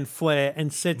grenade and flare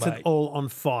and sets it all on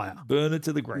fire. Burn it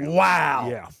to the ground. Wow.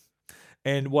 Yeah.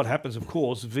 And what happens, of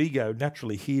course, Vigo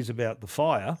naturally hears about the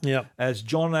fire. Yep. As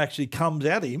John actually comes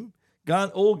at him,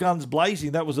 all guns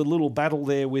blazing. That was a little battle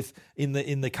there in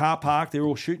the car park. They're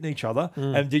all shooting each other.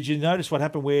 And did you notice what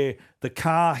happened where the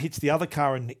car hits the other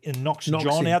car and knocks John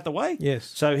him out the way? Yes.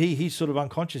 So he's sort of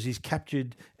unconscious. He's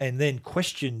captured and then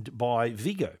questioned by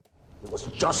Vigo. It was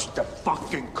just a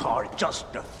fucking car, just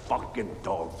a fucking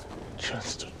dog.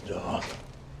 Just a dog.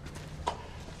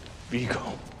 Vigo.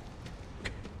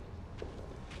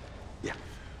 Yeah.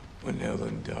 When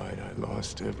Ellen died, I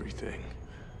lost everything.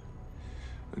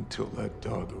 Until that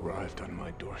dog arrived on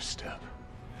my doorstep.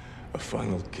 A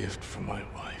final gift from my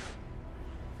wife.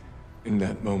 In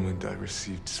that moment, I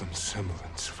received some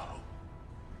semblance of hope.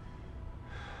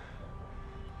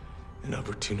 An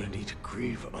opportunity to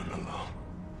grieve unalone.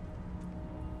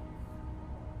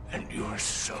 And your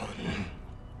son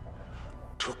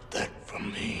took that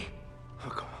from me.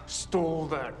 Stole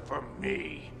that from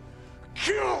me.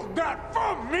 Killed that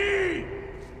from me!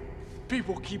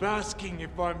 People keep asking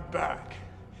if I'm back,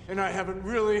 and I haven't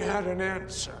really had an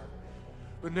answer.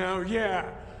 But now,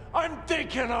 I'm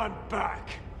thinking I'm back.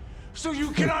 So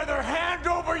you can either hand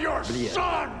over your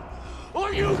son,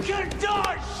 or you can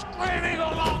die screaming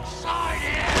alongside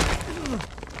him!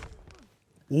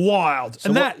 Wild. So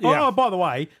and what- that, oh, by the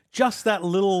way, just that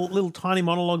little tiny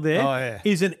monologue there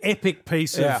is an epic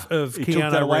piece of he Keanu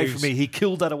took that away Reeves. from me. He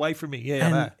killed that away from me. Yeah,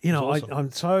 And, I know. It's awesome.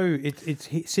 I'm so it's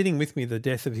sitting with me the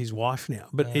death of his wife now,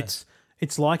 but it's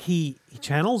like he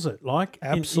channels it, like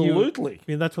Absolutely.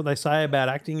 That's what they say about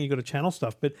acting. You got to channel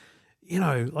stuff, but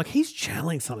like he's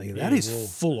channeling something that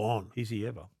is full on. Is he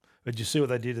ever? Did you see what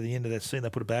they did at the end of that scene? They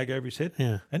put a bag over his head.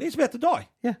 Yeah. And he's about to die.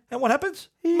 Yeah. And what happens?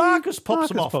 Marcus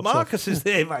pops him off. pops off. Marcus is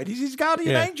there, mate. He's his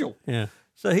guardian angel. Yeah.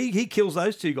 So he kills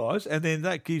those two guys, and then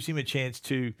that gives him a chance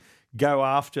to go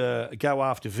after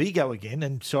Vigo again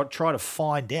and try to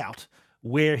find out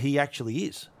where he actually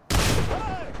is.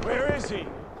 Where is he?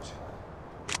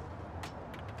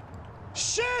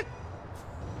 Shit!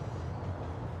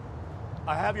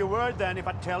 I have your word then if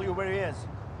I tell you where he is.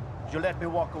 You let me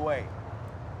walk away.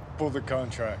 Pull the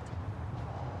contract.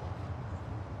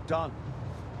 Done.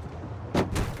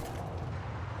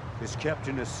 He's kept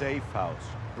in a safe house,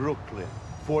 Brooklyn,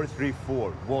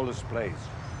 434 Wallace Place.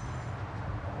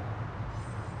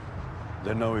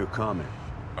 They know you're coming.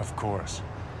 Of course.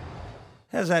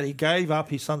 How's that? He gave up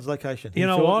his son's location. You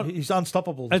know what? He's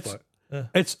unstoppable. This bloke.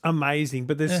 It's amazing,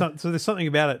 but there's there's something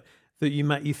about it that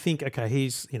you think, okay,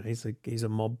 he's a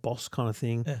mob boss kind of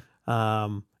thing. Yeah.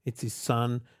 It's his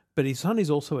son, but his son is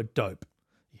also a dope,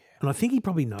 and I think he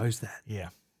probably knows that. Yeah.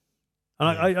 And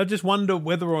I just wonder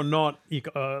whether or not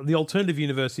the alternative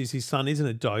universe is his son isn't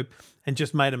a dope and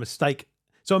just made a mistake.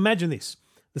 So imagine this: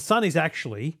 the son is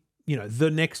actually,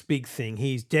 the next big thing.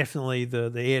 He's definitely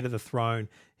the heir to the throne.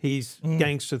 He's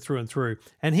gangster through and through,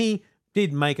 and he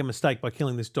did make a mistake by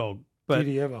killing this dog. But Did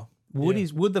he ever?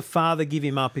 would the father give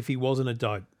him up if he wasn't a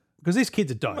dope? Because this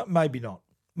kid's a dope. Maybe not.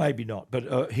 Maybe not.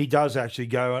 But he does actually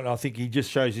go, and I think he just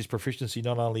shows his proficiency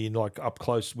not only in like up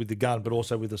close with the gun, but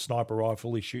also with the sniper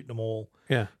rifle. He's shooting them all.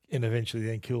 Yeah. And eventually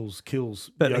then kills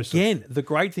But Joseph. again, the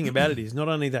great thing about it is not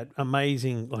only that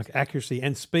amazing like accuracy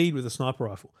and speed with the sniper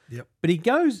rifle, Yep. but he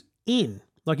goes in,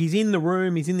 like he's in the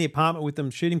room, he's in the apartment with them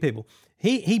shooting people.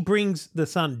 He brings the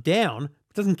son down,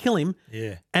 doesn't kill him,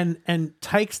 Yeah. and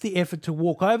takes the effort to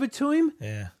walk over to him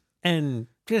Yeah. and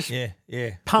Just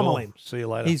yeah. pummel Gone. him. See you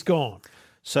later. He's gone.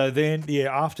 So then,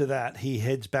 after that, he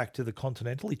heads back to the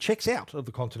Continental. He checks out of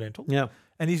the Continental. Yeah.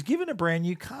 And he's given a brand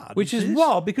new card. Which is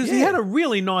wild because he had a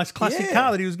really nice classic Yeah.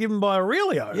 car that he was given by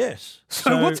Aurelio. Yes.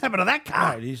 So what's happened to that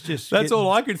car? Mate, he's just That's getting-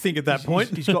 all I could think at that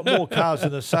point. He's got more cars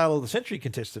than a Sale of the Century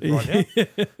contestant right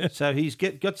now. So he's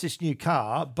got this new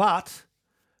car, but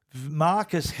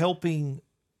Marcus helping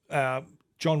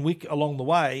John Wick along the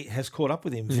way has caught up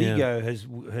with him. Yeah. Vigo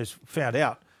has found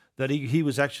out that he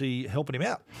was actually helping him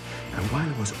out. And while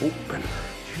it was open,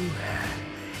 you had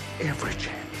every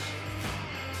chance.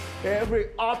 Every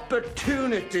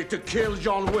opportunity to kill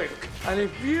John Wick. And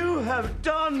if you have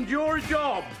done your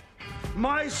job,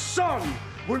 my son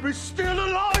will be still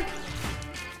alive.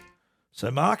 So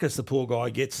Marcus, the poor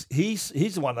guy, he's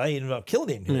the one they ended up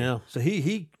killing him. Yeah. So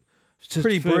he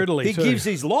Pretty brutally He too. gives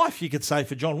his life, you could say,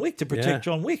 for John Wick to protect Yeah.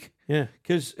 John Wick. Yeah.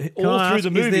 Because Can all I through ask,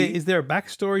 the movie, is there a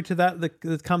backstory to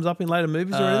that comes up in later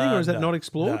movies or anything, or is that no, not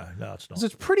explored? No, it's not. 'Cause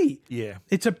it's pretty. Yeah.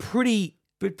 It's a pretty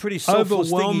selfless thing he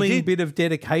overwhelming did. bit of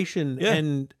dedication Yeah.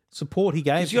 and support he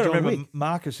gave Because to you got to John remember, Wick.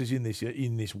 Marcus is in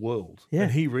this world, Yeah.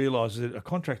 and he realizes that a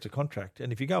contract's a contract,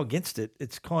 and if you go against it,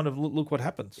 it's kind of look what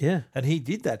happens. Yeah. And he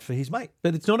did that for his mate.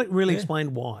 But it's not really Yeah.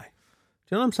 explained why.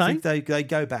 Do you know what I'm I saying? think they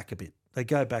go back a bit. They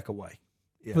go back away.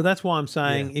 Yeah. But that's why I'm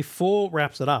saying if 4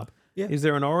 wraps it up, Yeah. is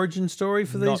there an origin story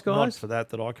for these Not guys? for that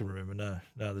I can remember. No,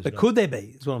 there's But not. could there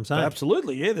be? Is what I'm saying.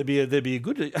 Absolutely, yeah. There'd be a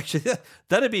good. Actually,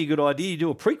 that'd be a good idea. You do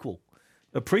a prequel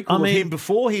I of mean, him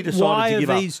before he decided why to are give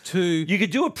up. these two? You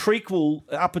could do a prequel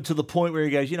up until the point where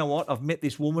he goes, you know what? I've met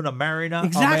this woman. I'm marrying her.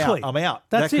 Exactly. I'm out.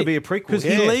 That's that could it. be a prequel Because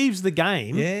yeah. he leaves the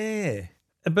game. Yeah.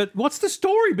 But what's the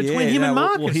story between him and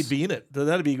Marcus? Well, he'd be in it.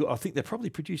 That'd be. I think they're probably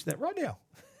producing that right now.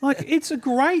 Like, it's a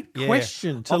great Yeah.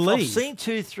 question to I've leave. seen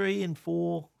 2, 3, and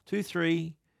 4. 2,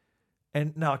 3,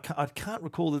 and no, I can't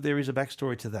recall that there is a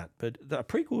backstory to that. But a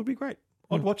prequel would be great.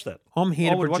 I'd watch that. I'm here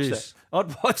I to would produce. watch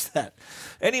that. I'd watch that.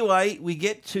 Anyway, we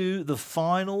get to the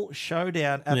final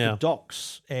showdown at the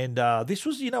docks, and this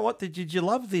was, you know what? Did you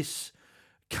love this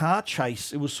car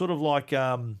chase? It was sort of like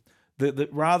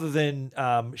rather than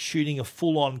shooting a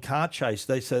full-on car chase,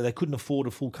 they say they couldn't afford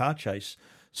a full car chase.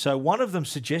 So one of them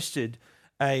suggested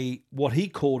what he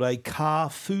called a car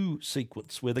foo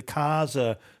sequence, where the cars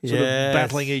are sort of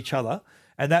battling each other.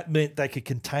 And that meant they could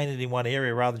contain it in one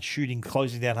area rather than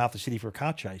closing down half the city for a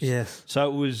car chase. Yes.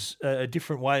 So it was a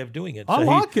different way of doing it. I So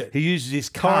like it. He uses his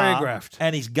car Choreographed.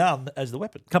 and his gun as the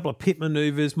weapon. A couple of pit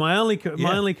maneuvers. My only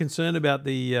concern about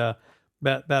the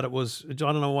about it was, I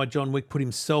don't know why John Wick put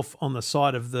himself on the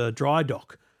side of the dry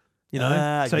dock. You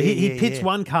know, so he pits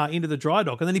one car into the dry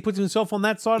dock, and then he puts himself on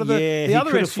that side of the he other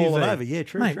could have SUV. fallen over. Yeah,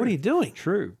 true. Mate, true. what are you doing?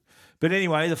 True. But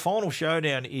anyway, the final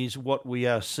showdown is what we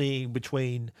are seeing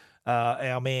between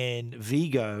our man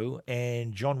Vigo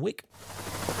and John Wick.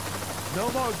 No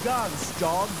more guns,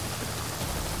 John.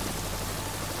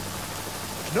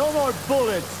 No more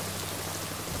bullets.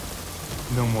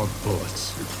 No more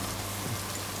bullets.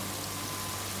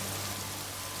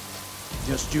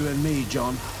 Just you and me,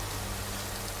 John.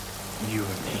 You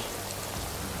and me.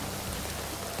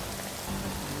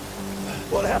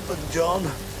 What happened, John?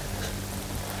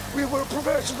 We were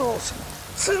professionals.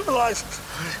 Civilized.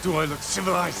 Do I look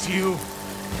civilized to you?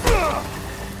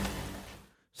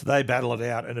 So they battle it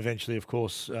out, and eventually, of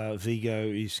course, Vigo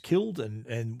is killed,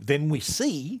 and then we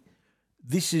see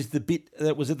this is the bit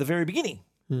that was at the very beginning.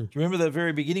 Do you remember the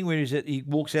very beginning where he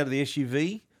walks out of the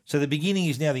SUV? So the beginning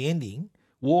is now the ending.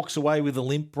 Walks away with a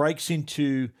limp, breaks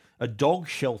into a dog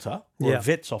shelter or a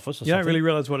vet's office or You something. don't really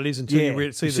realise what it is until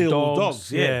you see the all dogs.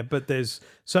 the dogs. But there's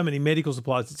so many medical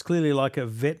supplies. It's clearly like a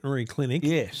veterinary clinic.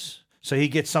 Yes. So he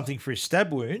gets something for his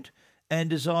stab wound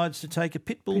and decides to take a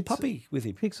pit bull puppy with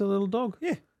him. Picks a little dog.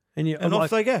 Yeah. And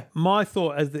off they go. My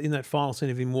thought in that final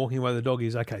scene of him walking away with the dog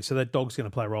is, okay, so that dog's going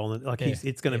to play a role in it. Like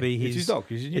it's going to be It's his dog.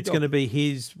 It's going to be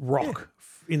his rock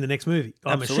in the next movie.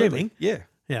 I'm Absolutely. assuming. Yeah.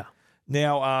 Yeah.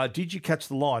 Now, did you catch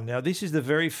the line? Now, this is the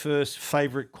very first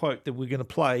favourite quote that we're going to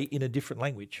play in a different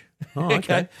language. Oh,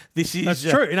 okay. This is That's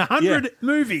true. In 100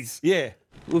 movies. Yeah.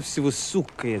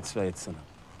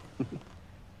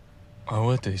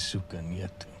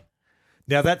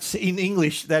 Now, that's in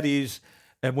English. That is,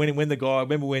 and when the guy,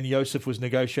 remember when Joseph was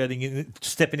negotiating,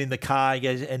 stepping in the car, he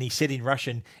goes, and he said in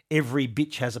Russian, "Every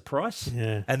bitch has a price."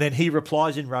 Yeah. And then he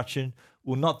replies in Russian,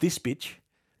 "Well, not this bitch."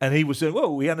 And he was saying,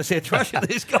 "Well, we understand Russian.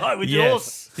 This guy with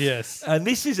yours." Yes. And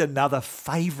this is another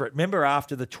favourite. Remember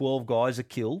after the 12 guys are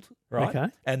killed, right? Okay.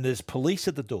 And there's police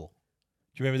at the door.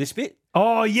 Do you remember this bit?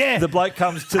 Oh, yeah. The bloke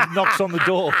comes to knocks on the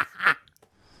door.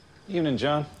 Evening,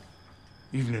 John.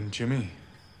 Evening, Jimmy.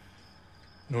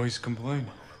 Noise complaint.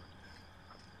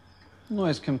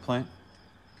 Noise complaint.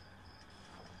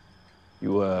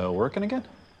 You working again?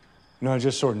 No,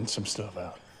 just sorting some stuff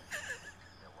out.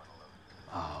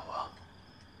 Oh, well.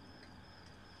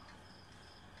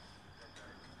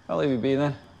 I'll leave you be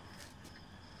then.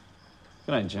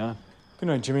 Good night, John. Good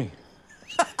night, Jimmy.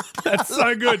 That's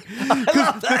so good.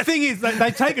 Because the thing is,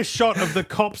 they take a shot of the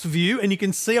cop's view and you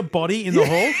can see a body in the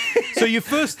hall. So your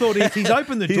first thought is he's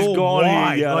opened the door gone,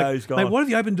 wide. yeah, like, no, he's gone. Mate, what have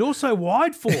you opened the door so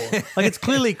wide for? Like, it's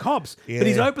clearly cops. But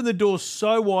he's opened the door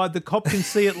so wide the cop can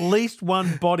see at least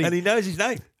one body. And he knows his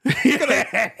name.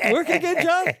 Work again,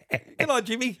 John. Good night,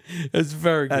 Jimmy. It's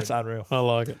very good. That's unreal. I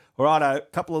like it. All right, a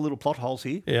couple of little plot holes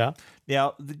here. Yeah.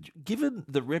 Now, given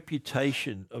the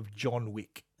reputation of John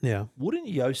Wick, Yeah. wouldn't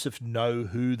Yosef know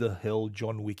who the hell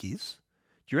John Wick is?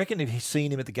 Do you reckon if he's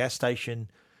seen him at the gas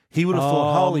station, he would have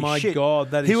thought, holy my shit.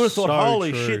 God, that he is would have thought, so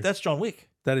holy true. shit, that's John Wick.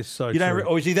 That is so You don't true.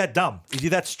 or is he that dumb? Is he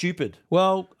that stupid?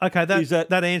 Well, okay, Is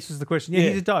that answers the question. Yeah,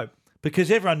 he's a dope.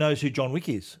 Because everyone knows who John Wick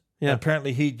is. Yeah. And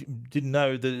apparently he didn't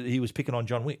know that he was picking on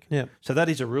John Wick. Yeah. So that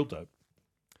is a real dope.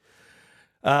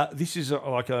 This is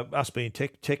like us being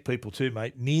tech people too,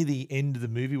 mate. Near the end of the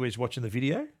movie where he's watching the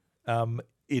video,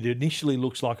 it initially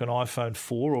looks like an iPhone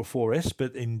 4 or 4S,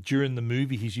 but during the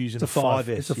movie he's using It's a a 5.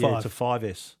 5S. It's a Yeah, 5. it's a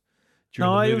 5S. during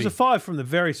No, the movie. it was a 5 from the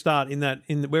very start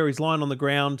in where he's lying on the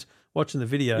ground watching the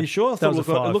video. You sure? I That thought was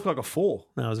it looked like a 4.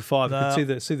 No, it was a 5. You No.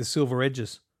 could see the silver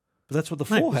edges. But that's what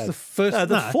the Mate, 4 it was had. the first- no,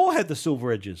 the no. 4 had the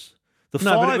silver edges. The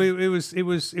No, 5 but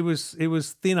it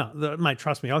was thinner. Mate,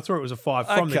 trust me, I thought it was a 5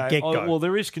 from the Okay, get-go. well,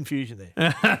 there is confusion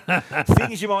there.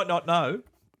 Things you might not know: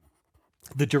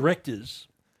 the directors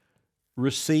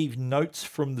received notes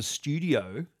from the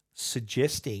studio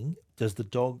suggesting, does the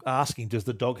dog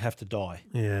have to die?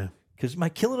 Yeah. Because,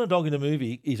 mate, killing a dog in a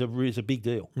movie is a big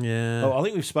deal. Yeah. Oh, I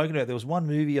think we've spoken about it. There was one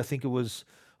movie, I think it was,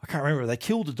 I can't remember, they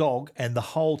killed a dog and the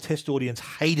whole test audience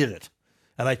hated it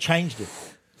and they changed it.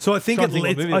 So I think Trying to think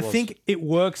what movie it was. it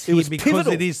works It here was because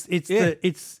pivotal.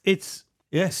 it's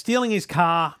stealing his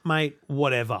car, mate,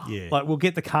 whatever. Yeah. Like, we'll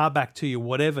get the car back to you,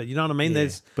 whatever. You know what I mean? Yeah.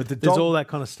 There's the there's dog all that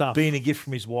kind of stuff. Being a gift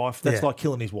from his wife, that's Yeah. like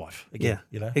killing his wife again.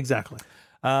 Yeah, You know? exactly.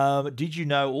 Did you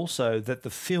know also that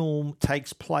the film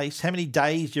takes place, how many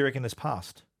days do you reckon has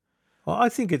passed? Well, I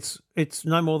think it's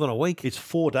no more than a week. It's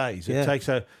 4 days. Yeah. It takes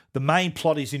the main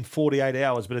plot is in 48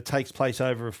 hours, but it takes place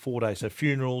over 4 days. So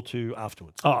funeral to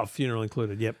afterwards. Oh, funeral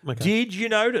included. Yep. Okay. Did you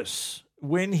notice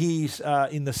when he's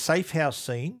in the safe house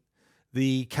scene,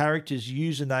 the character's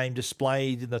username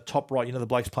displayed in the top right? You know, the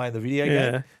bloke's playing the video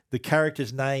Yeah. game. The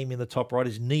character's name in the top right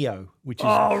is Neo, which is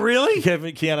really?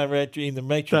 Keanu Reeves in the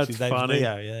Matrix. That's His name's funny.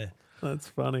 Neo. Yeah. That's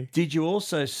funny. Did you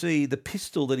also see the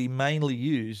pistol that he mainly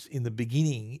used in the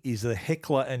beginning is the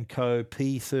Heckler & Co.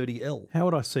 P30L? How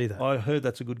would I see that? I heard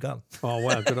that's a good gun. Oh,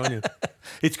 wow. Good on you.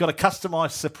 It's got a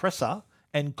customised suppressor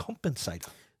and compensator.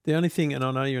 The only thing, and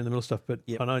I know you're in the middle of stuff, but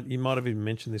I know you might have even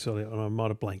mentioned this earlier, and I might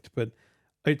have blanked, but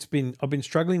I've been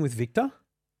struggling with Victor.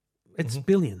 It's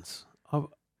billions.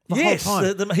 The whole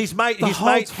time. His mate The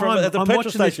whole from time at the I'm petrol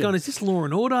watching station. this going, is this Law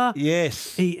and Order?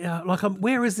 Yes.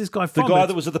 Where is this guy The from? guy It's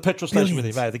that was at the petrol station with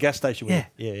billions. in the gas station with him.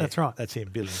 Yeah, that's right. That's him,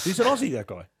 billions. He's an Aussie, that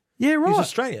guy. Yeah, right. He's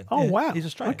Australian. Oh, Yeah, wow. He's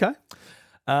Australian. Okay.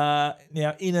 Now,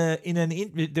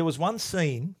 there was one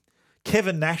scene,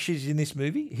 Kevin Nash is in this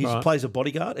movie. He Right. plays a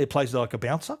bodyguard. He plays like a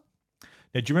bouncer.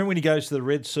 Now, do you remember when he goes to the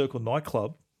Red Circle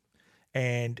nightclub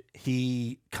and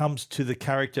he comes to the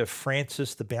character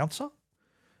Francis the bouncer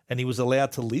and he was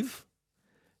allowed to live?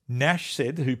 Nash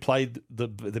said, who played the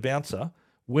bouncer,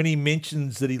 when he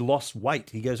mentions that he lost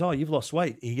weight, he goes, "Oh, you've lost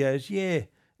weight." He goes, "Yeah,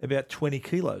 about 20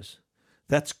 kilos."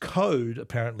 That's code,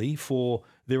 apparently, for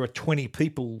there are 20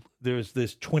 people. There's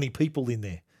 20 people in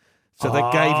there. So they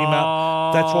gave him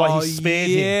up. That's why he spared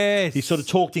him. He sort of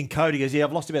talked in code. He goes, "Yeah,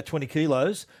 I've lost about 20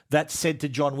 kilos." That said to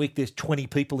John Wick, there's 20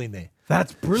 people in there.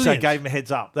 That's brilliant. So he gave him a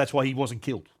heads up. That's why he wasn't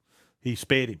killed. He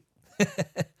spared him.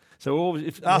 So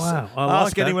ask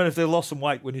that. anyone if they lost some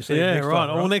weight when you see him next right.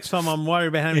 time. Well, next time I'm worried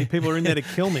about how many people are in there to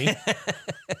kill me.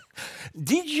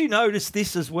 Did you notice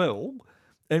this as well?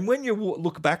 And when you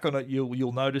look back on it,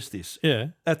 you'll notice this. Yeah.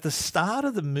 At the start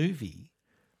of the movie,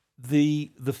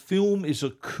 the film is a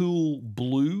cool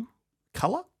blue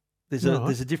color. There's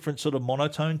a different sort of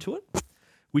monotone to it,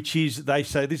 which is, they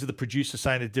say, this is the producer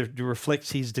saying it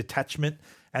reflects his detachment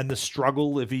and the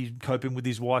struggle of his coping with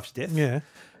his wife's death. Yeah.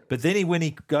 But then when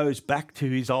he goes back to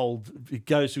his old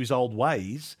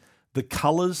ways, the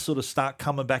colours sort of start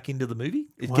coming back into the movie.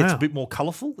 It gets a bit more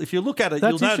colourful. If you look at it,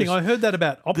 That's you'll notice. interesting. I heard that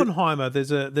about Oppenheimer.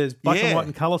 There's black and white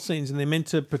and colour scenes, and they're meant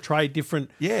to portray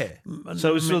different. Yeah.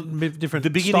 So it's sort of, different. the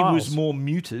beginning styles. was more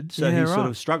muted, so he's sort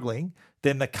of struggling.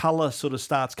 Then the colour sort of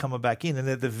starts coming back in, and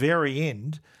at the very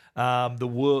end,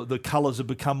 the colours have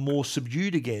become more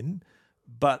subdued again.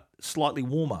 but slightly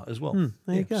warmer as well.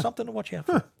 there you go. Something to watch out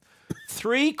for.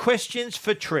 3 questions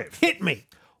for Trev. Hit me.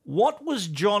 What was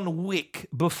John Wick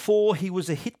before he was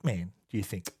a hitman, do you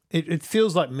think? It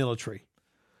feels like military.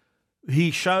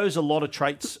 He shows a lot of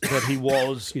traits that he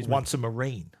was once a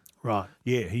Marine. Right.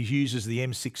 Yeah, he uses the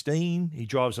M16. He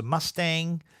drives a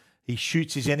Mustang. He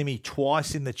shoots his enemy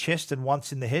twice in the chest and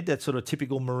once in the head. That's sort of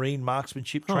typical Marine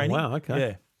marksmanship training. Oh, wow, okay.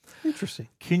 Yeah. Interesting.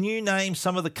 Can you name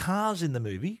some of the cars in the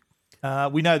movie?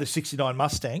 We know the 69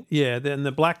 Mustang. Yeah, then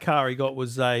the black car he got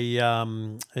was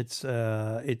a it's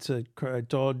a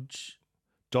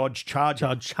Dodge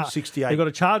Charger. 68. They got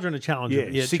a Charger and a Challenger.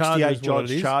 Yeah, 68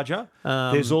 Dodge Charger.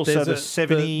 There's also the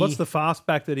 70. What's the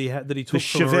fastback that he had that he took The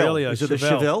from Chevelle. Aurelio? Is it the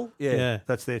Chevelle? Yeah,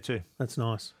 that's there too. That's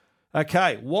nice.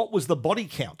 Okay, what was the body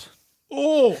count?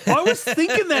 Oh, I was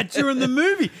thinking that during the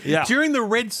movie. Yeah. During the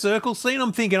red circle scene,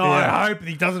 I'm thinking, I hope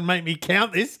he doesn't make me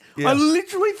count this. Yeah. I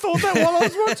literally thought that while I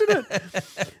was watching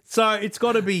it. So it's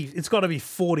got to be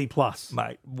 40 plus.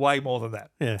 Mate, way more than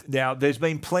that. Yeah. Now, there's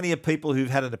been plenty of people who've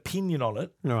had an opinion on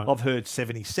it. Right. I've heard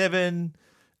 77,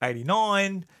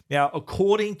 89. Now,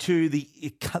 according to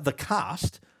the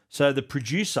cast, so the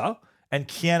producer and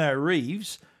Keanu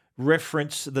Reeves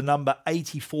reference the number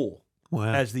 84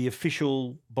 as the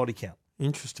official body count.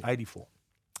 Interesting. 84.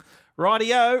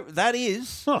 Rightio, that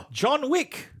is John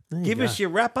Wick. Give us your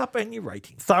wrap-up and your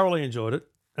rating. Thoroughly enjoyed it.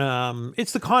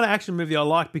 It's the kind of action movie I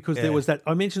like because there was that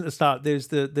I mentioned at the start. There's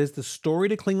the story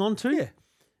to cling on to. Yeah.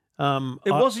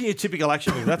 It wasn't your typical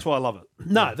action movie. That's why I love it.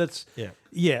 No, that's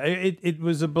It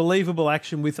was a believable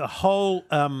action with a whole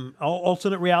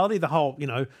alternate reality. The whole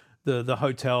the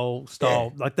hotel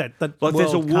style like that. That like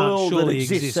there's a world world can't that surely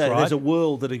exists. exist, right? There's a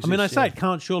world that exists. I mean, I say it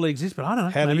can't surely exist, but I don't know.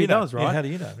 How do Maybe you know? it does, right? Yeah, how do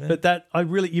you know? Yeah. But that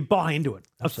you buy into it.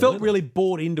 I felt really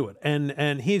bought into it.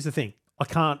 And here's the thing: I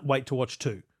can't wait to watch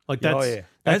 2. Like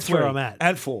that's where I'm at.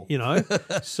 And 4.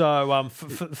 So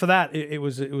for that, it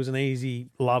was an easy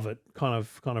love it kind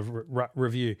of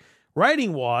review.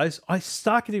 Rating wise, I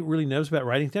start getting really nervous about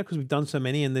ratings now because we've done so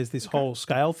many and there's this whole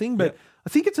scale thing. But I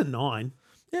think it's a 9.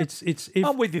 Yeah.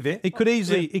 I'm with you there. It could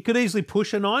easily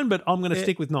push a 9, but I'm going to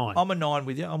stick with 9. I'm a 9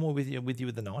 with you. I'm all with you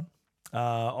with the 9.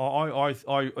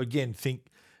 I again think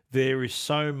there is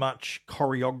so much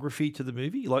choreography to the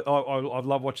movie. Like I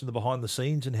love watching the behind the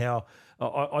scenes and how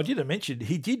I didn't mention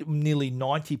he did nearly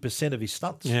 90% of his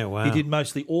stunts. Yeah, wow. He did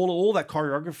mostly all that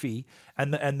choreography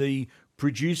and the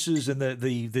producers and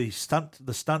the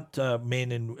stunt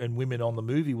men and women on the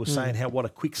movie were saying what a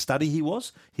quick study he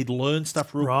was. He'd learn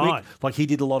stuff real quick. Like he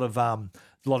did a lot of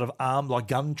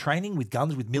gun training with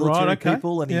guns with military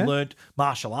people, and he learned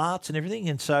martial arts and everything.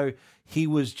 And so he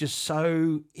was just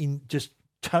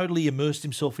totally immersed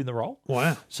himself in the role.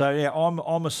 Wow. So yeah,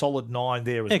 I'm a solid 9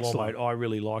 there as well, mate. I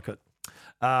really like it.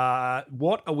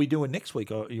 What are we doing next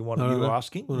week? You were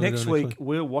asking. Next week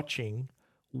we're watching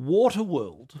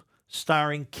Waterworld,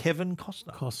 starring Kevin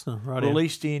Costner. Right.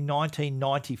 Released in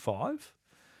 1995.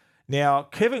 Now,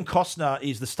 Kevin Costner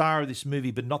is the star of this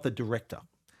movie, but not the director.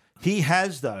 He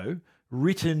has, though,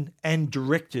 written and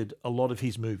directed a lot of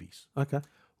his movies. Okay.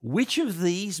 Which of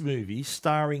these movies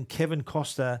starring Kevin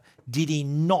Costner did he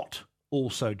not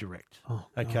also direct?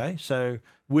 Okay, so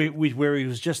where he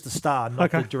was just the star,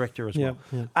 not the director as well.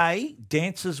 Yeah. A,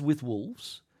 Dances with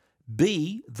Wolves.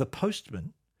 B, The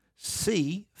Postman.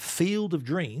 C, Field of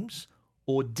Dreams.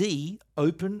 Or D,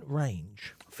 Open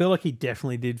Range. I feel like he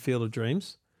definitely did Field of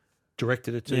Dreams.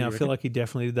 Directed it too. Yeah, I feel like he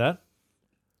definitely did that.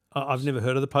 I've never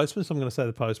heard of The Postman, so I'm going to say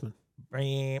The Postman.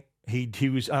 He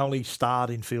was only starred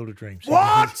in Field of Dreams.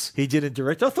 What? He didn't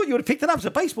direct. I thought you would have picked it up as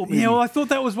a baseball movie. Yeah, well, I thought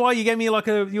that was why you gave me you were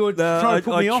trying to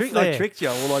put me off there. I tricked you.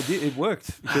 Well, I did. It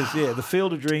worked because The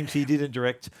Field of Dreams he didn't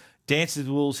direct. Dances with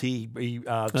Wolves he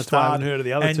That's starred why I haven't heard of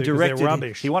the other and two because directed. they're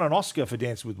rubbish. He won an Oscar for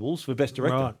Dances with Wolves for best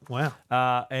director. Right.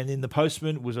 Wow. And in The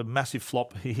Postman was a massive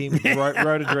flop. He wrote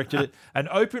and directed it. And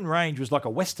Open Range was like a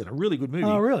western, a really good movie.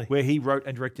 Oh, really? Where he wrote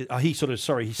and directed. He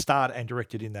starred and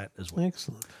directed in that as well.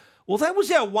 Excellent. Well, that was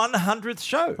our 100th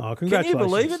show. Oh, Can congratulations. you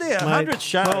believe it? Our 100th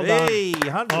show. Well done. Hey,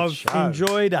 100th I've show.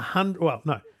 enjoyed 100. Well,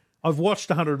 no, I've watched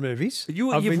 100 movies.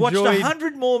 You've watched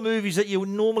 100 more movies that you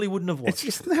normally wouldn't have watched.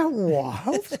 Isn't that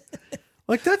wild?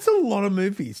 Like, that's a lot of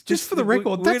movies. Just for the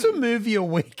record, that's a movie a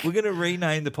week. We're going to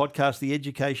rename the podcast The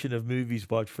Education of Movies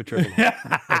for Trevor.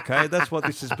 Okay, that's what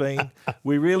this has been.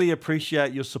 We really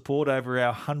appreciate your support over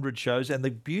our 100 shows. And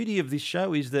the beauty of this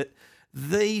show is that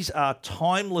these are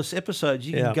timeless episodes.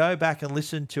 You can go back and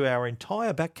listen to our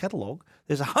entire back catalogue.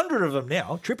 There's 100 of them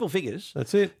now, triple figures.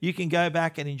 That's it. You can go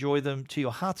back and enjoy them to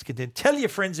your heart's content. Tell your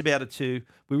friends about it too.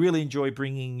 We really enjoy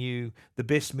bringing you the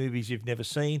best movies you've never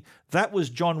seen. That was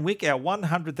John Wick, our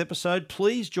 100th episode.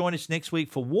 Please join us next week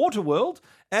for Waterworld,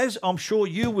 as I'm sure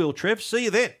you will, Trev. See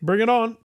you then. Bring it on.